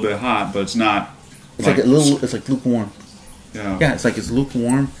is a little bit hot, but it's not. It's like a little. It's like lukewarm. Yeah. Yeah, it's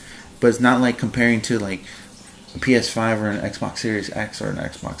lukewarm, but it's not like comparing to like a PS5 or an Xbox Series X or an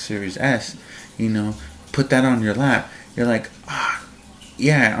Xbox Series S. Put that on your lap. You're like,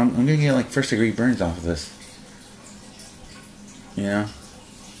 yeah, I'm gonna get like first degree burns off of this. It's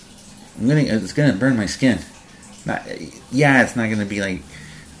gonna burn my skin. It's not gonna be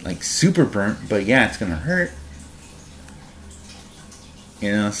like super burnt, but yeah, it's gonna hurt.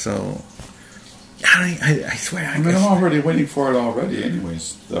 So I swear. I'm already waiting for it already.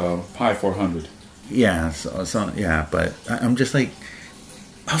 Anyways, the Pi 400. Yeah, so yeah, but I'm just like,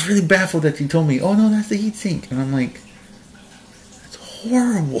 I was really baffled that you told me, oh no, that's the heatsink, and I'm like, it's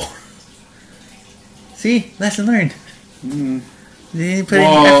horrible. See, lesson learned. Mm. They didn't put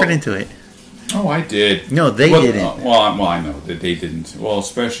any effort into it. Oh, I did. No, they didn't. I know that they didn't. Well,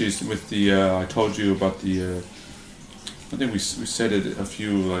 especially with the, I told you about the, I think we said it a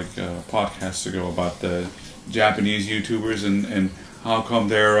few podcasts ago about the Japanese YouTubers and how come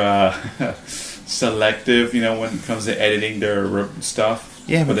they're selective, when it comes to editing their stuff.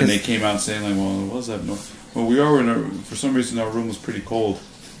 Yeah, but then they came out saying like, well, what was that? Well, we are for some reason our room was pretty cold.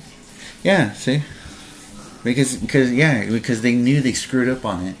 Yeah, see, because they knew they screwed up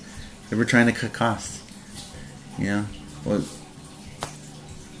on it. They were trying to cut costs. Well,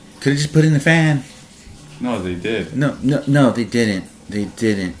 could have just put in the fan. No, they did. No, they didn't. They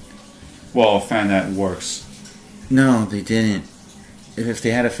didn't. Well, a fan that works. No, they didn't. If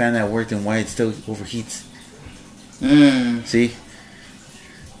they had a fan that worked, then why it still overheats? See?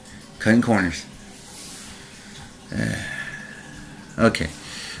 Cutting corners. Okay.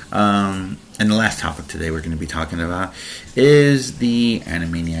 And the last topic today we're going to be talking about is the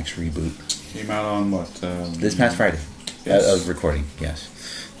Animaniacs reboot. Came out on what? This past Friday. Yes. Of recording, yes.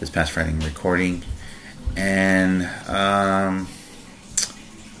 This past Friday recording. And,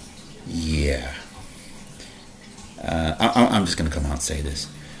 yeah. I'm just going to come out and say this.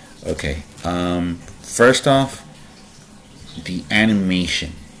 Okay. First off, the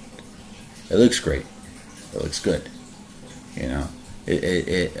animation. It looks great. It looks good.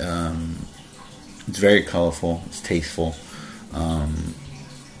 It's very colorful. It's tasteful.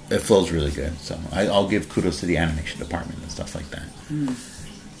 It flows really good. So I'll give kudos to the animation department and stuff like that. Mm.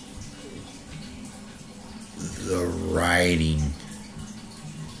 The writing.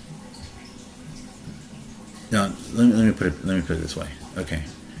 No, let me put it this way. Okay.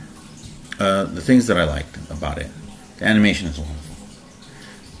 The things that I liked about it, the animation is wonderful.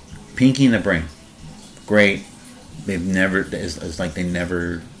 Pinky and the Brain, great. They've never. It's like they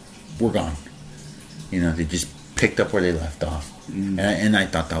never were gone. You know, they just picked up where they left off, and I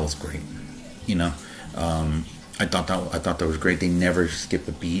thought that was great. You know, I thought that was great. They never skipped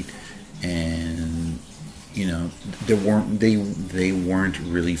a beat, and you know, they weren't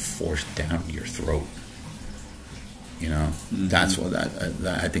really forced down your throat. You know, that's what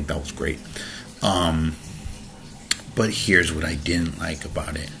I think that was great. But here's what I didn't like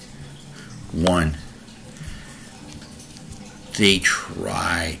about it. One, they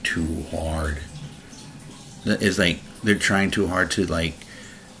try too hard. It's like they're trying too hard to like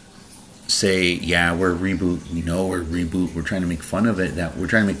say, yeah, we're a reboot. We know we're a reboot. We're trying to make fun of it. That we're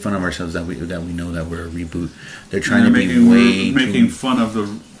trying to make fun of ourselves that we know that we're a reboot. They're trying to be making fun of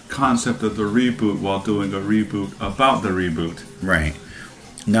the concept of the reboot while doing a reboot about the reboot. Right.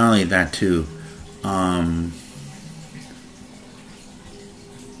 Not only that too.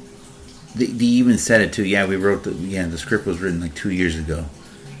 They even said it too. Yeah, we wrote the script was written like 2 years ago,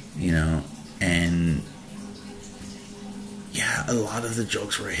 you know, and yeah, a lot of the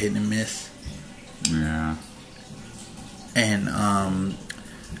jokes were hit and miss. Yeah. And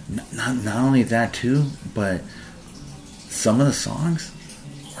not only that too, but some of the songs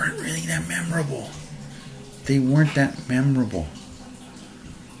weren't really that memorable. They weren't that memorable.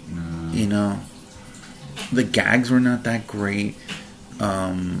 No. You know, the gags were not that great.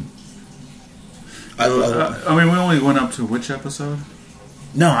 I mean, we only went up to which episode?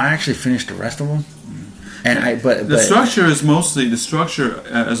 No, I actually finished the rest of them. And the structure is mostly the structure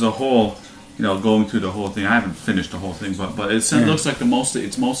as a whole. You know, going through the whole thing. I haven't finished the whole thing, but it looks like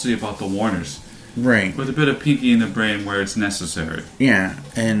it's mostly about the Warners, right? With a bit of Pinky in the Brain where it's necessary. Yeah,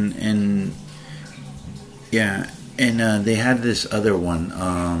 and they had this other one,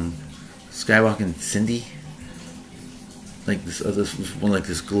 Skywalker and Cindy. Like this one, like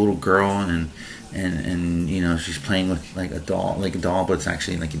this little girl, and you know, she's playing with like a doll, but it's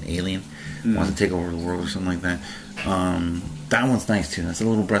actually like an alien wants to take over the world or something like that. That one's nice too. That's a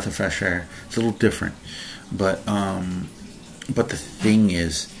little breath of fresh air. It's a little different, but the thing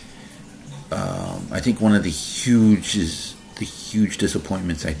is, I think one of the huge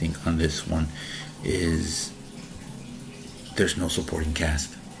disappointments I think on this one is there's no supporting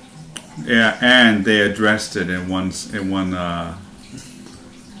cast. Yeah, and they addressed it in one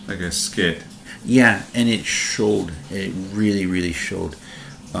like a skit. Yeah, and it showed. It really, really showed.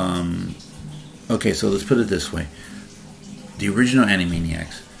 Okay, so let's put it this way. The original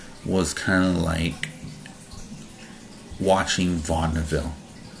Animaniacs was kind of like watching vaudeville.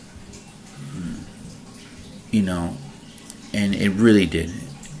 You know, and it really did.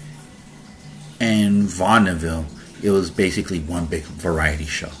 And vaudeville, it was basically one big variety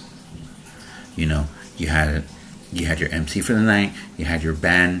show. You know, you had your MC for the night, you had your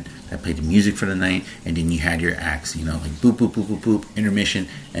band that played the music for the night, and then you had your acts, you know, like boop, boop, boop, boop, boop, intermission,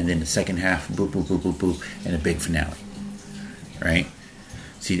 and then the second half, boop, boop, boop, boop, boop, and a big finale, right?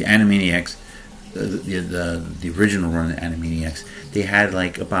 See, the Animaniacs, the original run of the Animaniacs, they had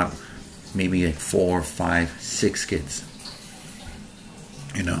like about maybe like 4, 5, 6 skits,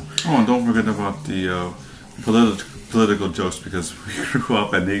 you know. Oh, and don't forget about the political jokes, because we grew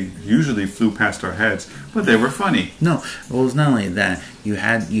up and they usually flew past our heads, but they were funny. No, well, it was not only that. You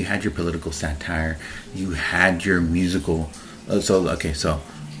had your political satire. You had your musical. So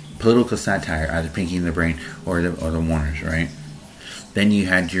political satire, either Pinky in the Brain or the Warners, right? Then you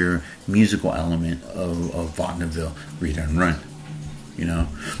had your musical element of vaudeville, Read and Run. You know,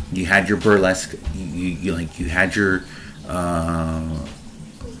 you had your burlesque. You had your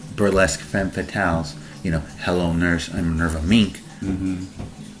burlesque femme fatales. You know, Hello Nurse, I'm Minerva Mink. Mm-hmm.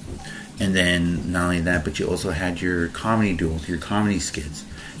 And then not only that, but you also had your comedy duels, your comedy skits.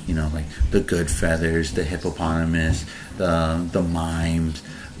 You know, like the Good Feathers, the Hippopotamus, the Mimes.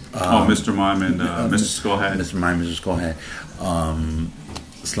 Mr. Mime and Mr. Skullhead. Mr. Mime and Mr. Skullhead.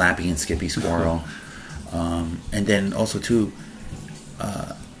 Slappy and Skippy Squirrel. And then also too,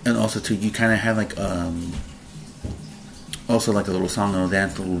 you kind of had like also like a little song, a little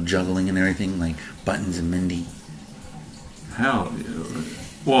dance, a little juggling and everything, like Buttons and Mindy. Hell,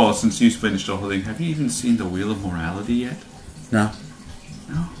 well, since you finished the whole thing, have you even seen The Wheel of Morality yet? No.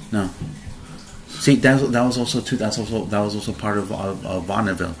 No. See, that was also part of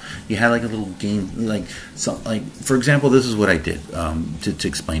vaudeville. You had like a little game, like for example, this is what I did to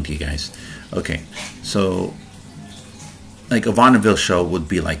explain to you guys. Okay, so like a vaudeville show would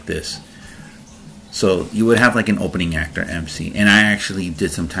be like this. So you would have like an opening act or MC, and I actually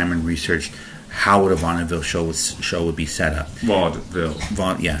did some time and research how would a vaudeville show would be set up. Vaudeville.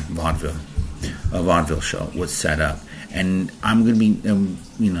 Vaudeville. A vaudeville show was set up, and I'm gonna be,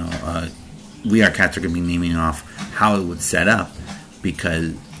 we our cats are gonna be naming off how it would set up,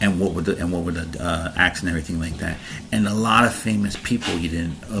 because and what would the acts and everything like that. And a lot of famous people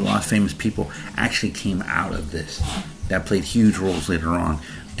actually came out of this that played huge roles later on,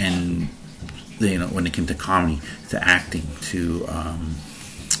 and when it came to comedy, to acting, to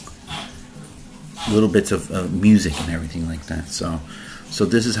little bits of music and everything like that. So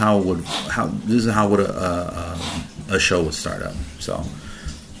this is how would a show would start up. So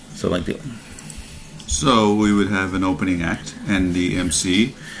we would have an opening act, and the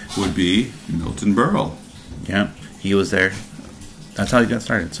MC would be Milton Berle. Yeah, he was there. That's how he got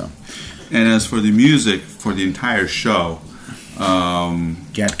started. So, and as for the music for the entire show,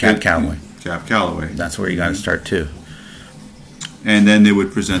 Cab Calloway. Cab Calloway. That's where you got to start too. And then they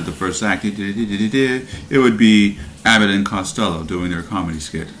would present the first act. It would be Abbott and Costello doing their comedy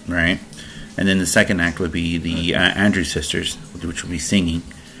skit. Right. And then the second act would be the Andrews Sisters, which would be singing.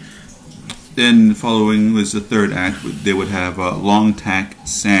 Then following was the third act. They would have Long Tack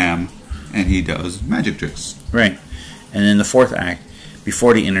Sam, and he does magic tricks. Right. And then the fourth act,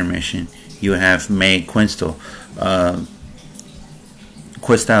 before the intermission, you would have Mae Questel.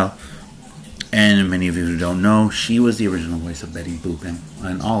 And many of you who don't know, she was the original voice of Betty Boop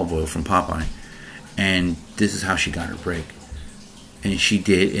and Olive Oil from Popeye. And this is how she got her break. And she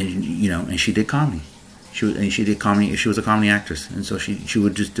did comedy. She did comedy. She was a comedy actress, and so she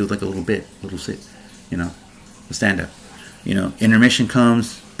would just do like a little sit, a stand up. Intermission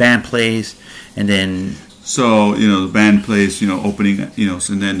comes, band plays, and then. So the band plays, opening,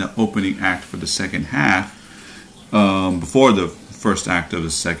 and then the opening act for the second half. Before the first act of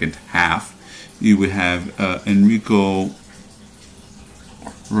the second half, you would have Enrico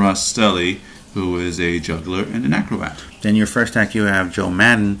Rastelli, who is a juggler and an acrobat. Then your first act, you have Joe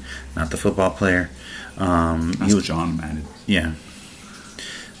Madden, not the football player. That's John Madden. Yeah.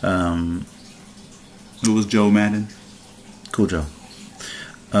 Who was Joe Madden? Cool Joe.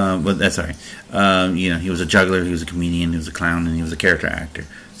 But that's all right. He was a juggler, he was a comedian, he was a clown, and he was a character actor.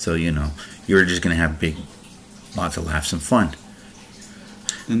 So, you were just going to have lots of laughs and fun.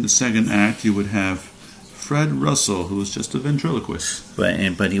 In the second act, you would have Fred Russell, who was just a ventriloquist.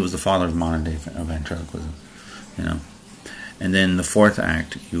 But he was the father of modern day ventriloquism, And then the fourth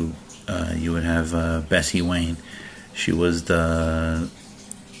act, you would have Bessie Wayne. She was the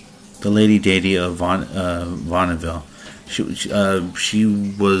lady deity of vaudeville. She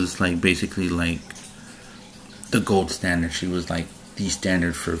was basically the gold standard. She was the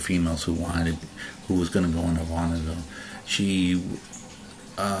standard for females who was going to go into vaudeville. She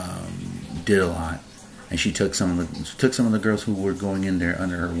did a lot, and she took some of the girls who were going in there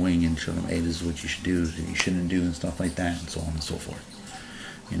under her wing and showed them, hey, this is what you should do, this is what you shouldn't do, and stuff like that, and so on and so forth.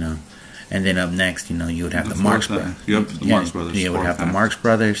 And then up next, you would have the Marx Brothers. Yep, the Marx Brothers. You would have the Marx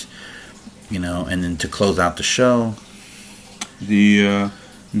Brothers, and then to close out the show, the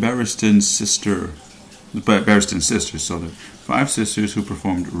Barristan Sisters. So the 5 sisters who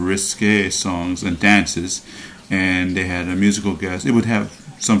performed risque songs and dances, and they had a musical guest. It would have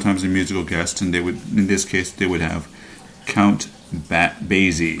sometimes a musical guest, and in this case, they would have Count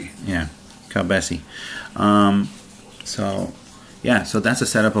Basie. Yeah, Count Basie. So that's a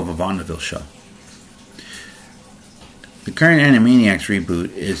setup of a vaudeville show. The current Animaniacs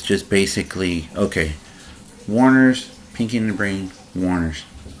reboot is just basically, okay, Warner's, Pinky and the Brain, Warner's.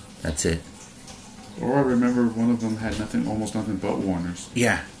 That's it. Or I remember one of them had almost nothing but Warner's.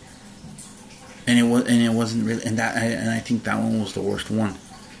 Yeah. And it wasn't really, and I think that one was the worst one.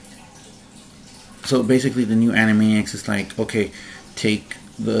 So basically, the new Animaniacs is okay, take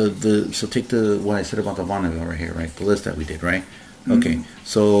the what I said about the vaudeville right here, right? The list that we did, right? Mm-hmm. Okay,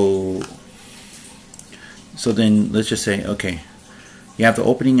 so then let's just say, okay, you have the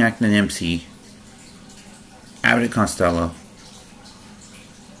opening act and an MC, Abbott and Costello,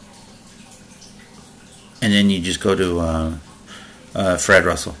 and then you just go to Fred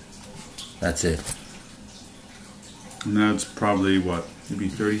Russell. That's it. And that's probably maybe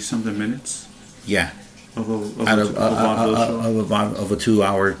 30-something minutes. Yeah. Of a 2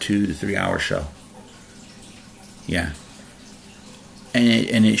 hour, 2 to 3 hour show. Yeah.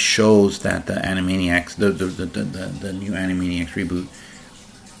 And it shows that the Animaniacs, the new Animaniacs reboot,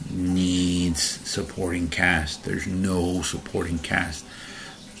 needs supporting cast. There's no supporting cast.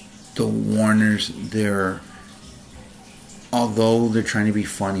 The Warners, although they're trying to be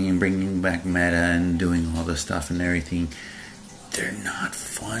funny and bringing back meta and doing all this stuff and everything, they're not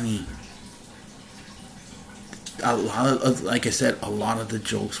funny. A lot of, like I said, a lot of the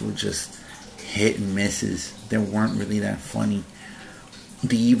jokes were just hit and misses. They weren't really that funny.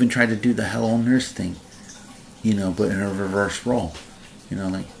 They even tried to do the Hello Nurse thing, but in a reverse role.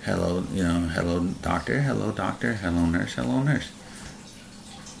 Like hello, hello doctor, hello nurse, hello nurse.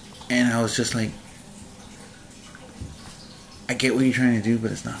 And I was just like, I get what you're trying to do,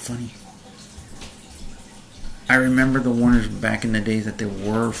 but it's not funny. I remember the Warners back in the days that they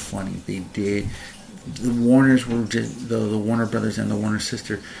were funny. They did. The Warners were just the Warner Brothers and the Warner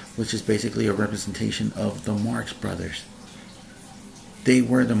sister, which is basically a representation of the Marx Brothers. They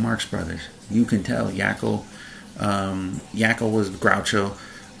were the Marx Brothers. You can tell. Yakko was Groucho.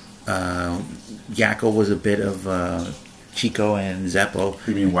 Yakko was a bit of Chico and Zeppo.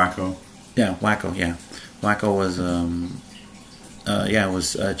 You mean Wacko? Yeah, Wacko. Yeah, Wacko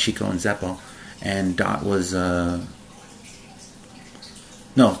was Chico and Zeppo, and Dot was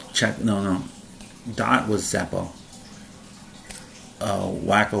no. Dot was Zeppo.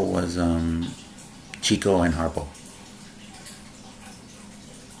 Wacko was Chico and Harpo.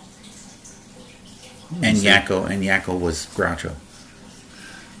 And Yakko was Groucho.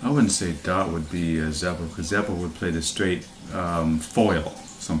 I wouldn't say Dot would be Zeppo, because Zeppo would play the straight foil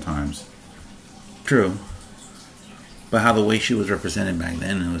sometimes. True. But how the way she was represented back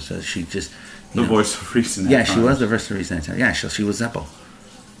then, it was she just... The voice of reason. Yeah, she was the voice of reason. Yeah, she was Zeppo.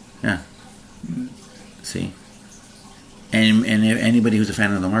 Yeah. See? And if anybody who's a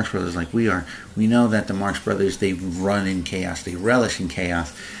fan of the Marx Brothers like we are, we know that the Marx Brothers, they run in chaos. They relish in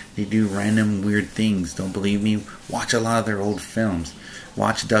chaos. They do random weird things. Don't believe me? Watch a lot of their old films.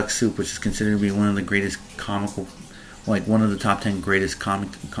 Watch Duck Soup, which is considered to be one of the greatest one of the top 10 greatest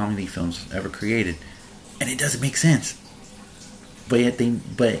comedy films ever created. And it doesn't make sense. But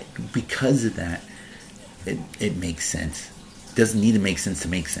because of that, it makes sense. It doesn't need to make sense to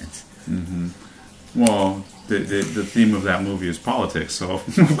make sense. Mm-hmm. Well, the theme of that movie is politics, so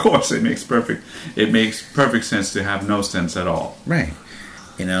of course it makes perfect sense to have no sense at all. Right.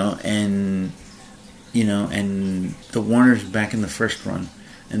 And the Warners back in their first run,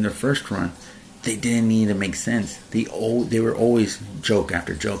 they didn't need to make sense. They were always joke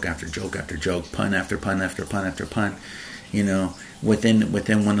after joke after joke after joke, pun after pun after pun after pun.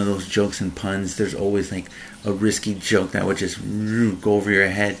 Within one of those jokes and puns, there's always like a risky joke that would just go over your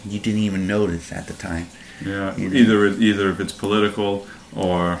head. You didn't even notice at the time. Yeah, either if it's political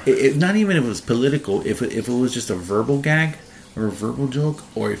or not even if it was political. If it was just a verbal gag or a verbal joke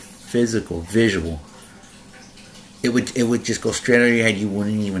or a visual, it would just go straight out of your head. You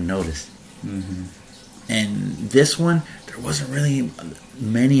wouldn't even notice. Mm-hmm. And this one, there wasn't really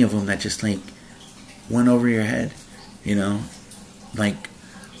many of them that just like went over your head. And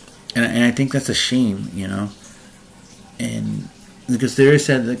I think that's a shame, and because they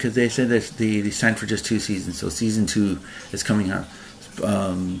said that they signed for just 2 seasons, so season 2 is coming out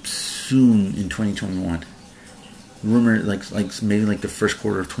soon in 2021. Rumor maybe the first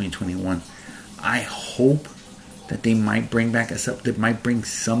quarter of 2021. I hope that they might bring back they might bring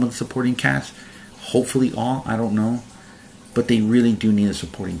some of the supporting cast. Hopefully all, I don't know, but they really do need a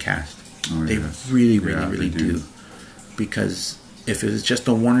supporting cast. Oh, they yes. really do. Because if it was just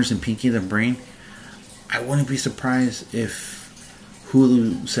the Warners and Pinky the Brain, I wouldn't be surprised if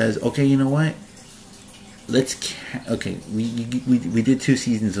Hulu says, okay, you know what? We did 2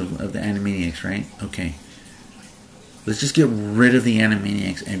 seasons of the Animaniacs, right? Okay. Let's just get rid of the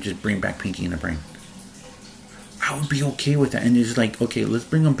Animaniacs and just bring back Pinky and the Brain. I would be okay with that. And it's like, okay, let's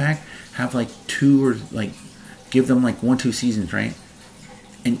bring them back, have 2 or give them 1-2 seasons, right?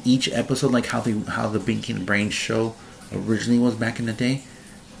 And each episode, how the Pinky and the Brain show originally was back in the day.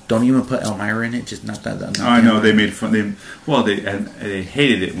 Don't even put Elmira in it. Just not that. I know they made fun. They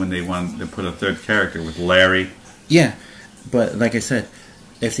hated it when they wanted to put a third character with Larry. Yeah, but like I said,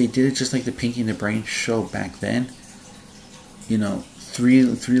 if they did it just like the Pinky and the Brain show back then, 3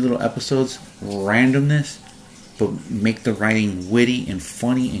 little episodes, randomness, but make the writing witty and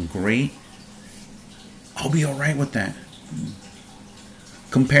funny and great, I'll be all right with that.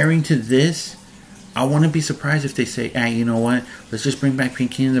 Comparing to this, I wouldn't be surprised if they say, you know what? Let's just bring back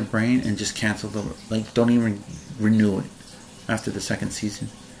Pinky and the Brain and just cancel don't even renew it after the 2nd season.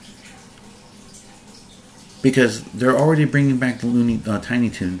 Because they're already bringing back the Tiny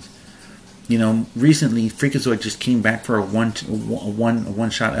Toons. Recently, Freakazoid just came back for a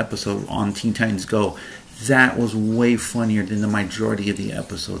one-shot episode on Teen Titans Go. That was way funnier than the majority of the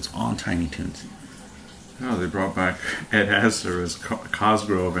episodes on Tiny Toons. Oh, they brought back Ed Asner as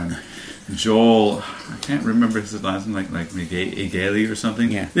Cosgrove and Joel, I can't remember his last name, like Egali or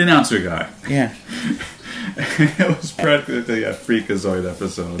something. Yeah. The announcer guy. Yeah. It was practically a Freakazoid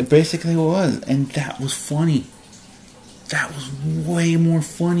episode. It basically was, and that was funny. That was way more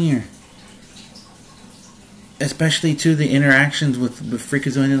funnier. especially to the interactions with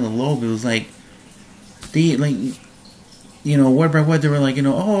Freakazoid and the Lobe. It was like word by word, they were like,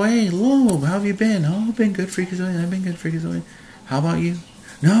 oh, hey, Lobe, how have you been? Oh, I've been good, Freakazoid. I've been good, Freakazoid. How about you?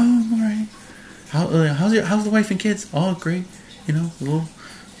 No, I'm all right. How's the wife and kids? Oh, great. Lobe,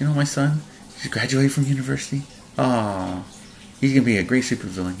 my son, he's graduated from university. Oh, he's gonna be a great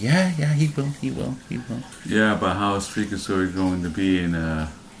supervillain. Yeah, he will. Yeah, but how is Freakazoid going to be in the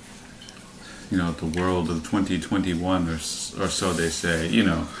world of 2021 or so they say,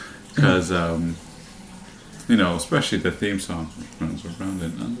 because especially the theme song runs around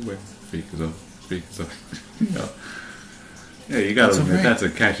in underwear, Freakazoid. Yeah, you gotta admit that's a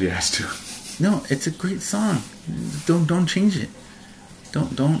catchy ass tune. No, it's a great song. Don't change it.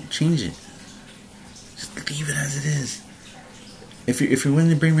 Don't change it. Just leave it as it is. If you're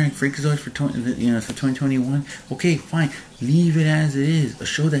willing to bring back Freakazoid for 2021, okay, fine. Leave it as it is. A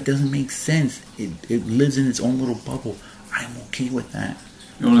show that doesn't make sense. It lives in its own little bubble. I'm okay with that.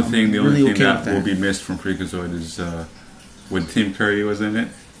 The only thing that will be missed from Freakazoid is when Tim Curry was in it.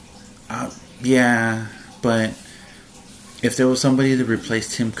 Yeah, but if there was somebody to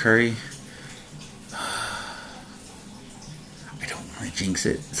replace Tim Curry, I don't want to jinx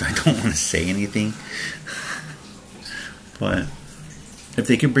it, so I don't want to say anything. But if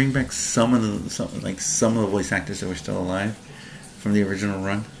they could bring back some of the voice actors that were still alive from the original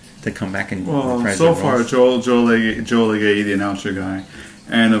run to come back and reprise so their far roles. Joel Legay, the announcer guy,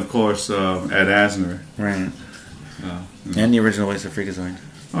 and of course Ed Asner, right, and the original voice of Freakazoid.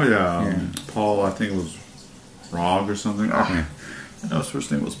 Oh yeah. Paul, I think it was Rog or something. Oh, yeah. His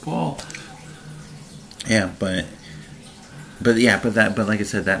first name was Paul. Yeah, but like I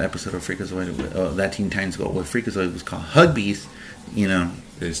said, that episode of Freakazoid, that Teen Titans Go, where Freakazoid was called Hugbeast,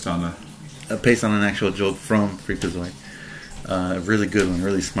 based on an actual joke from Freakazoid. A really good one,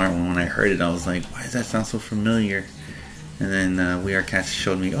 really smart one. When I heard it, I was like, why does that sound so familiar? And then We Are Cats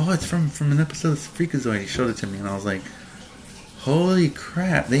showed me, oh, it's from an episode of Freakazoid. He showed it to me, and I was like, holy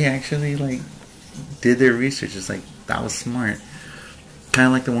crap, they actually did their research. It's like, that was smart. Kind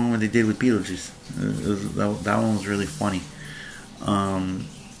of like the one where they did with Beetlejuice. That one was really funny.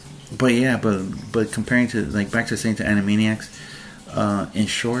 But comparing to back to saying to Animaniacs, in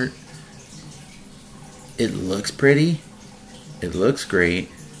short, it looks pretty, it looks great.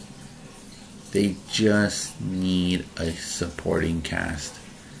 They just need a supporting cast,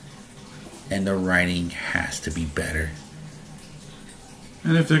 and the writing has to be better.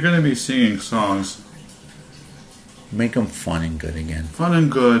 And if they're going to be singing songs, make them fun and good again. Fun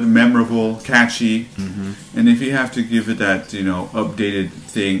and good, memorable, catchy. Mm-hmm. And if you have to give it that, updated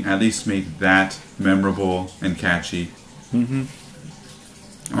thing, at least make that memorable and catchy. Mm-hmm.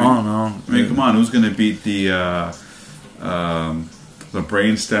 Right? Oh, no. I mean, come on, who's going to beat the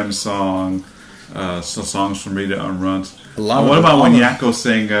Brainstem song, songs from Rita on Runt? What about when Yakko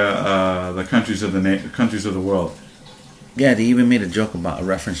sang the countries of the world? Yeah, they even made a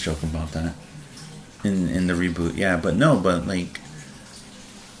reference joke about that in the reboot. Yeah, but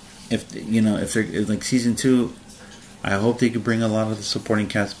if they're like season 2, I hope they could bring a lot of the supporting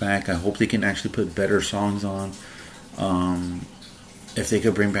cast back. I hope they can actually put better songs on. If they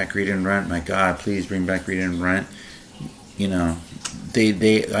could bring back Rita and Runt, my God, please bring back Rita and Runt. That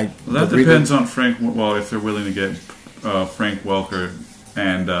depends on Frank. Well, if they're willing to get Frank Welker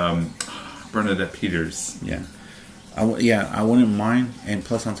and Bernadette Peters. Yeah. I wouldn't mind. And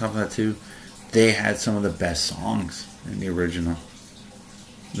plus, on top of that too, they had some of the best songs in the original.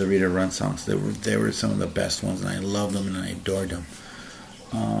 The Rita Runt songs. They were some of the best ones, and I loved them and I adored them.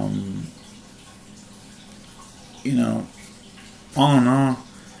 All in all,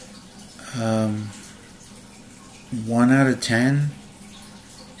 1 out of 10,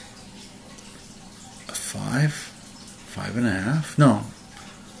 a 5, 5.5. No,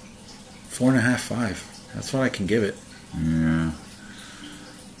 4.5, 5. That's what I can give it.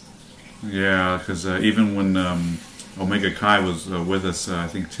 Yeah, because even when Omega Kai was with us, I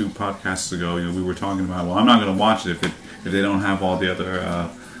think 2 podcasts ago, we were talking about, well, I'm not going to watch it if they don't have all the other,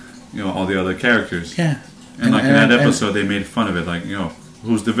 all the other characters. Yeah. And in that episode, they made fun of it,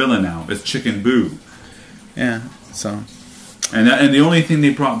 who's the villain now? It's Chicken Boo. Yeah. So. And the only thing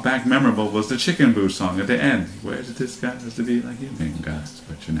they brought back memorable was the Chicken Boo song at the end. Where did this guy has to be like you? Man, guys,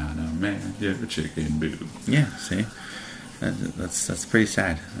 but you're not a man. You're a Chicken Boo. Yeah. See, that's pretty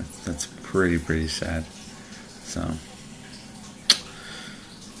sad. That's pretty sad. So.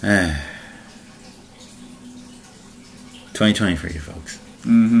 2020 for you folks.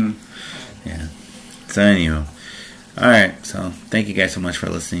 Mm-hmm. Yeah. So anyway, all right. So thank you guys so much for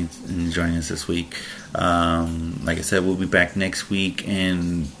listening and joining us this week. Like I said, we'll be back next week,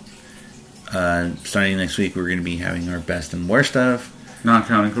 and Starting next week, we're going to be having our best and worst of. Not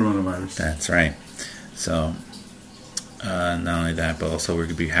counting coronavirus. That's right. So, not only that, but also we're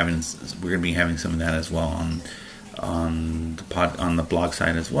going to be having some of that as well on the blog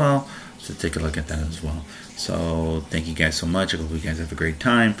side as well. So take a look at that as well. So thank you guys so much. I hope you guys have a great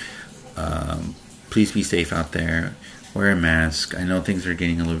time. Please be safe out there. Wear a mask. I know things are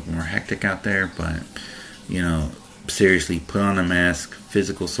getting a little bit more hectic out there, but seriously, put on a mask,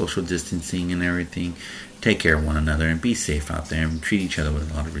 physical social distancing and everything. Take care of one another and be safe out there and treat each other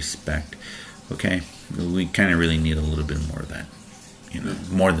with a lot of respect. Okay? We kind of really need a little bit more of that,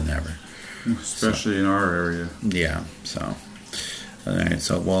 more than ever. Especially in our area. Yeah, so. All right,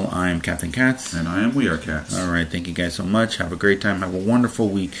 so, well, I'm Captain Katz. And I am We Are Cats. All right, thank you guys so much. Have a great time. Have a wonderful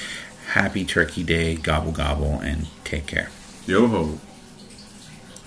week. Happy Turkey Day. Gobble, gobble, and take care. Yo ho.